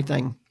success and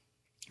everything.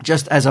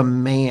 Just as a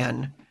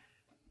man,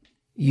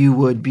 you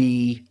would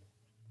be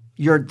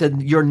your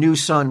new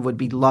son would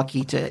be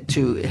lucky to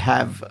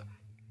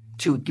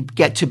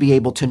get to be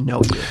able to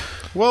know you.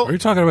 Well, are you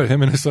talking about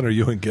him and his son, or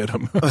you and get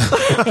him? Yeah,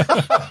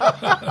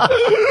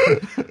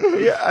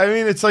 I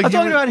mean, it's like I'm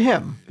talking about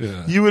him.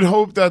 Yeah. You would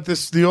hope that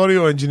the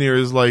audio engineer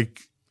is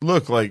like.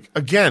 Look, like,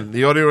 again,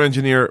 the audio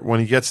engineer, when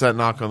he gets that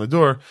knock on the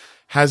door,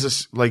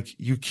 has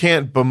you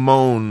can't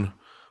bemoan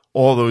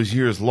all those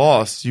years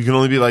lost. You can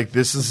only be like,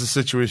 this is the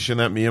situation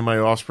that me and my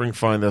offspring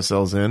find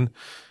ourselves in.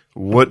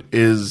 What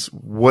is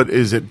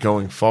it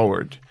going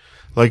forward?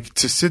 Like,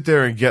 to sit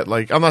there and get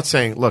I'm not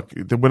saying, look,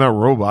 we're not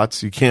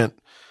robots. You can't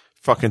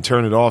fucking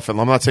turn it off. And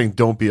I'm not saying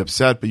don't be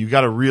upset, but you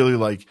got to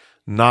really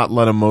not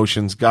let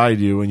emotions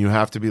guide you. And you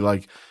have to be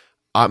like,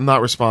 I'm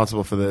not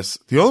responsible for this.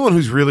 The only one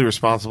who's really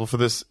responsible for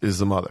this is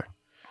the mother,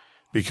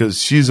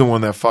 because she's the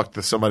one that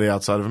fucked somebody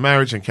outside of a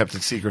marriage and kept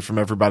it secret from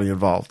everybody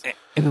involved.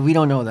 We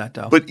don't know that,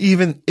 though. But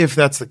even if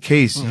that's the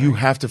case, you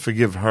have to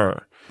forgive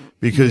her,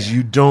 because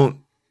you don't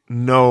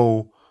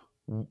know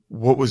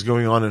what was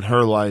going on in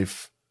her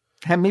life.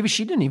 Maybe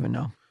she didn't even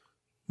know.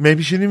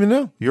 Maybe she didn't even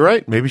know. You're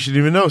right. Maybe she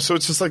didn't even know. So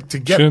it's just like to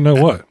get. She didn't know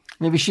what?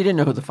 Maybe she didn't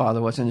know who the father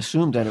was and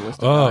assumed that it was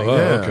the guy.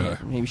 Okay.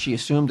 Maybe she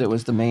assumed it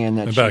was the man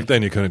that. And back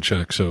then you couldn't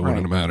check, so it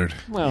wouldn't have mattered.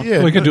 Well,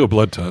 we could do a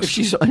blood test.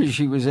 If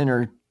she was in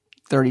her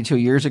 32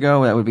 years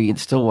ago, that would be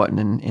still what in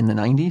the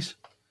 90s.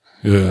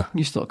 Yeah,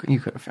 you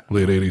could have found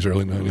late 80s,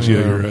 early 90s. Yeah,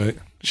 you're right.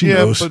 She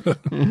knows. But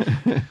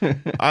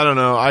I don't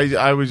know.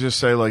 I would just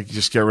say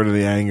just get rid of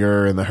the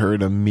anger and the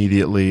hurt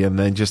immediately, and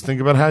then just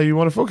think about how you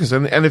want to focus.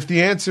 And if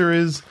the answer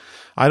is,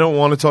 I don't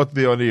want to talk to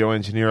the audio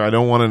engineer, I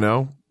don't want to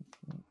know.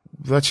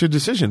 That's your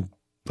decision.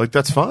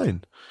 That's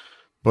fine.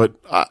 But,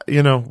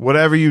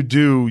 whatever you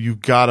do, you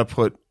got to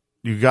put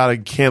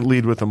can't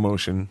lead with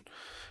emotion,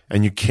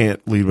 and you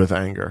can't lead with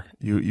anger.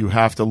 You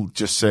have to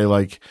just say,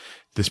 like,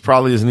 this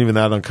probably isn't even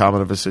that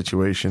uncommon of a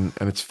situation,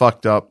 and it's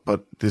fucked up,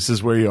 but this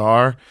is where you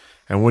are,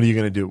 and what are you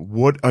going to do?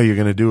 What are you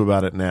going to do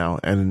about it now?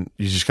 And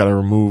you just got to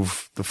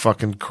remove the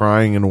fucking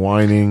crying and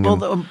whining.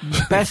 Well, and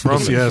the best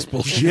Pussy-ass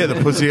bullshit. yeah,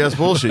 the pussy-ass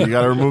bullshit. You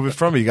got to remove it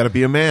from you. You got to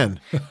be a man.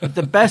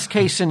 the best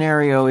case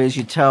scenario is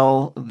you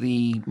tell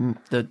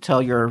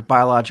tell your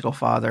biological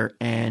father,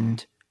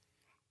 and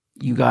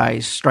you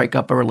guys strike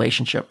up a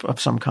relationship of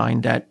some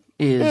kind that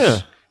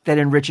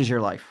enriches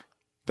your life.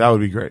 That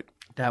would be great.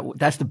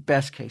 That's the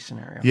best case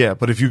scenario. Yeah,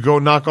 but if you go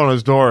knock on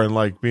his door and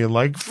like being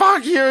like,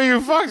 fuck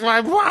you fucked my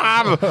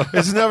mom,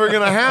 it's never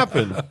going to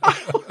happen.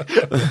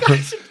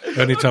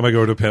 Anytime I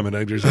go to Pam and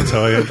Edgar's, that's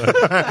how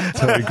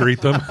I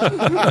greet them.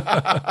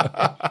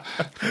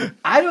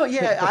 I don't,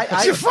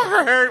 yeah. You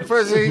fucking hairy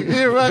pussy.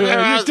 You fucking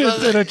You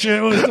just did it,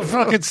 it was the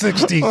fucking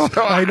 60s.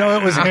 I know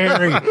it was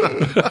hairy.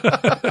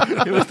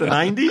 It was the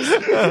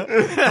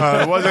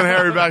 90s? It wasn't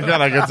hairy back then,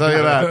 I can tell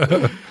you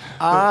that.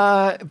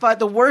 But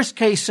the worst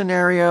case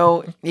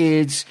scenario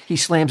is he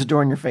slams the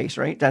door in your face,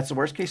 right? That's the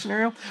worst case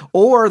scenario.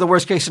 Or the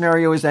worst case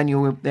scenario is then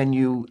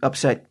you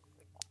upset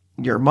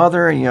your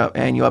mother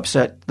and you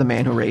upset the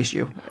man who raised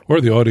you. Or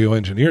the audio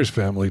engineer's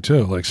family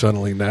too. Like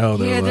suddenly now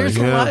they're there's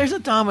like, a lot. There's a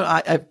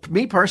domino.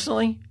 Me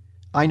personally,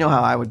 I know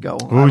how I would go.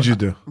 What would you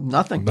do?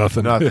 Nothing.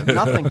 nothing.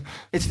 Nothing.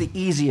 It's the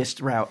easiest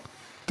route.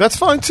 That's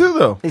fine too,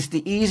 though. It's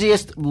the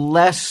easiest,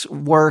 less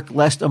work,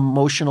 less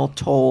emotional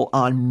toll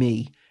on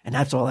me. And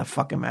that's all that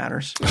fucking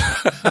matters.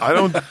 I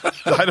don't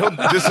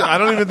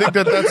even think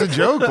that's a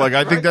joke. Like,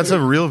 I think that's a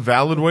real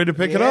valid way to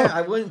pick it up.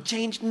 I wouldn't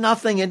change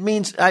nothing.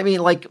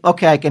 Like,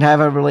 okay, I can have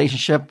a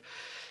relationship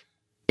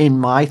in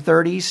my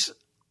 30s.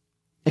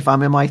 If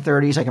I'm in my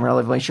 30s, I can have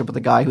a relationship with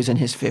a guy who's in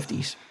his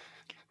 50s.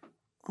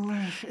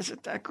 Is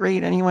it that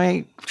great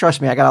anyway? Trust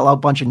me, I got a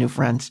bunch of new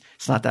friends.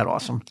 It's not that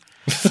awesome.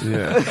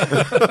 Yeah.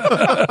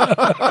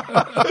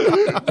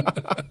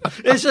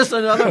 It's just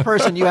another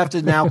person you have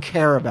to now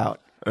care about.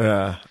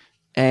 Yeah.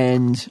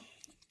 And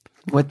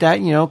with that,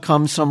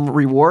 comes some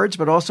rewards,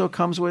 but also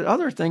comes with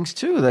other things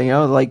too.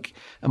 Like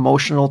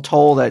emotional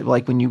toll that,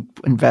 like, when you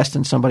invest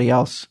in somebody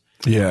else.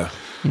 Yeah.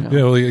 Yeah,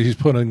 well, he's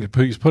putting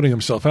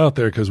himself out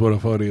there because what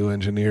if audio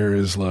engineer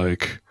is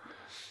like,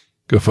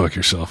 go fuck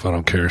yourself, I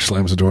don't care,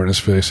 slams the door in his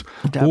face,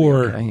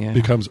 or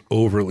becomes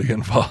overly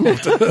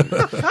involved.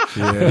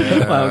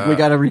 Well, we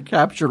got to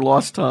recapture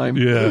lost time.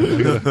 Yeah,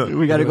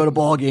 we got to go to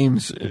ball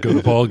games. Go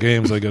to ball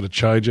games. I got to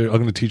charge you. I'm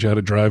going to teach you how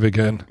to drive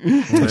again.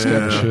 This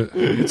kind of shit.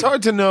 It's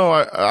hard to know.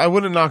 I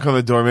wouldn't knock on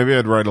the door. Maybe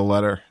I'd write a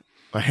letter,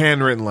 a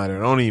handwritten letter.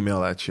 Don't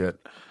email that shit.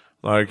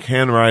 Like,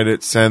 handwrite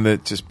it, send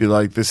it. Just be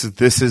like, this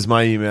is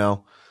my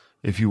email.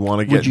 If you want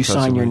to get, would you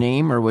sign your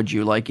name, or would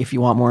you, like, if you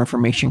want more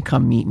information,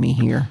 come meet me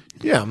here?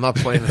 Yeah, I'm not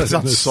playing. It's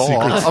not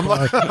Saul. I'm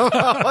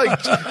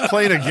like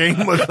playing a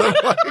game with them.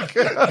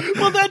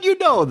 Well, then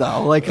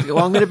though. Like, I'm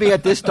going to be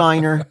at this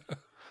diner.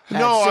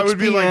 No, I would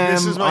be like,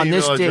 this is my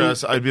email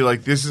address. Date. I'd be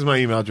like, this is my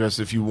email address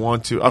if you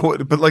want to.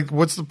 But like,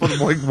 what's the point?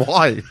 Like,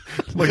 why?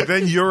 Like,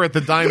 then you're at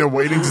the diner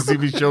waiting to see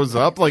if he shows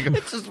up. Like,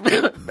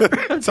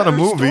 it's not a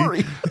movie.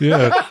 Story.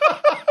 Yeah.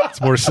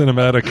 It's more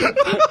cinematic.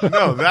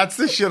 No, that's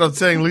the shit I'm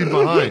saying leave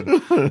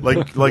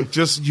behind. Like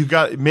just, you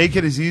got, make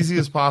it as easy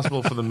as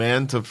possible for the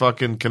man to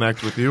fucking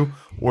connect with you,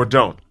 or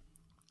don't.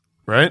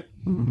 Right?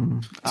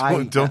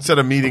 Mm-hmm. Don't set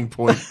a meeting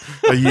point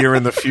a year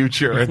in the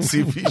future and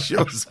see if he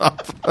shows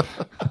up.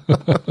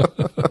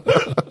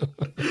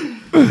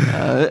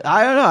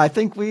 I don't know. I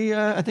think we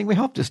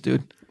helped this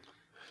dude.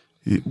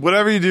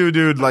 Whatever you do,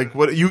 dude, like,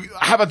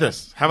 how about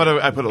this? How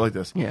about I put it like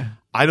this? Yeah.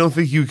 I don't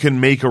think you can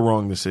make a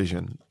wrong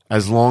decision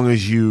as long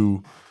as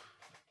you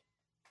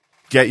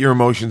get your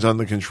emotions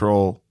under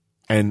control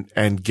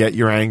and get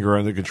your anger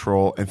under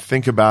control and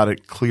think about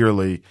it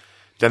clearly.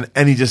 Then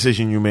any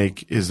decision you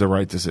make is the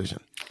right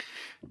decision.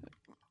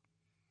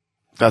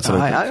 That's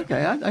what I think.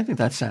 Okay, I think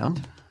that's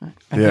sound.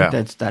 I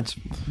think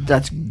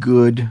that's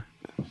good.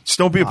 Just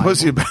don't be a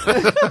pussy about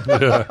it.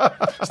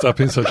 Yeah. Stop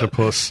being such a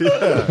puss.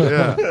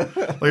 Yeah.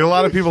 Like, a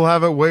lot of people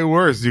have it way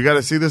worse. You got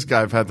to see this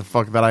guy I've had the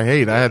fuck that I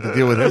hate. I had to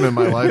deal with him in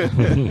my life.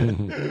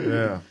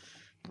 Yeah.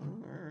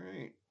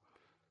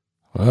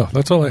 Wow,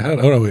 that's all I had.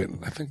 Oh, no, wait.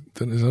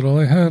 Is that all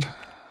I had?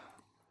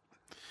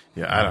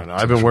 Yeah, I don't know.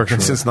 I've been working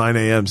since 9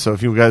 a.m., so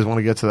if you guys want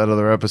to get to that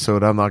other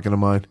episode, I'm not going to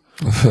mind.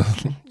 You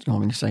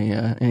want me to say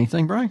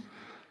anything, Brian?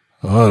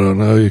 I don't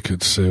know. You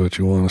could say what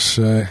you want to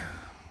say.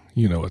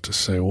 You know what to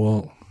say,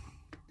 Walt.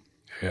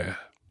 Yeah.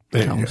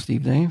 Tell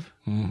Steve Dave.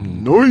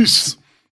 Nice.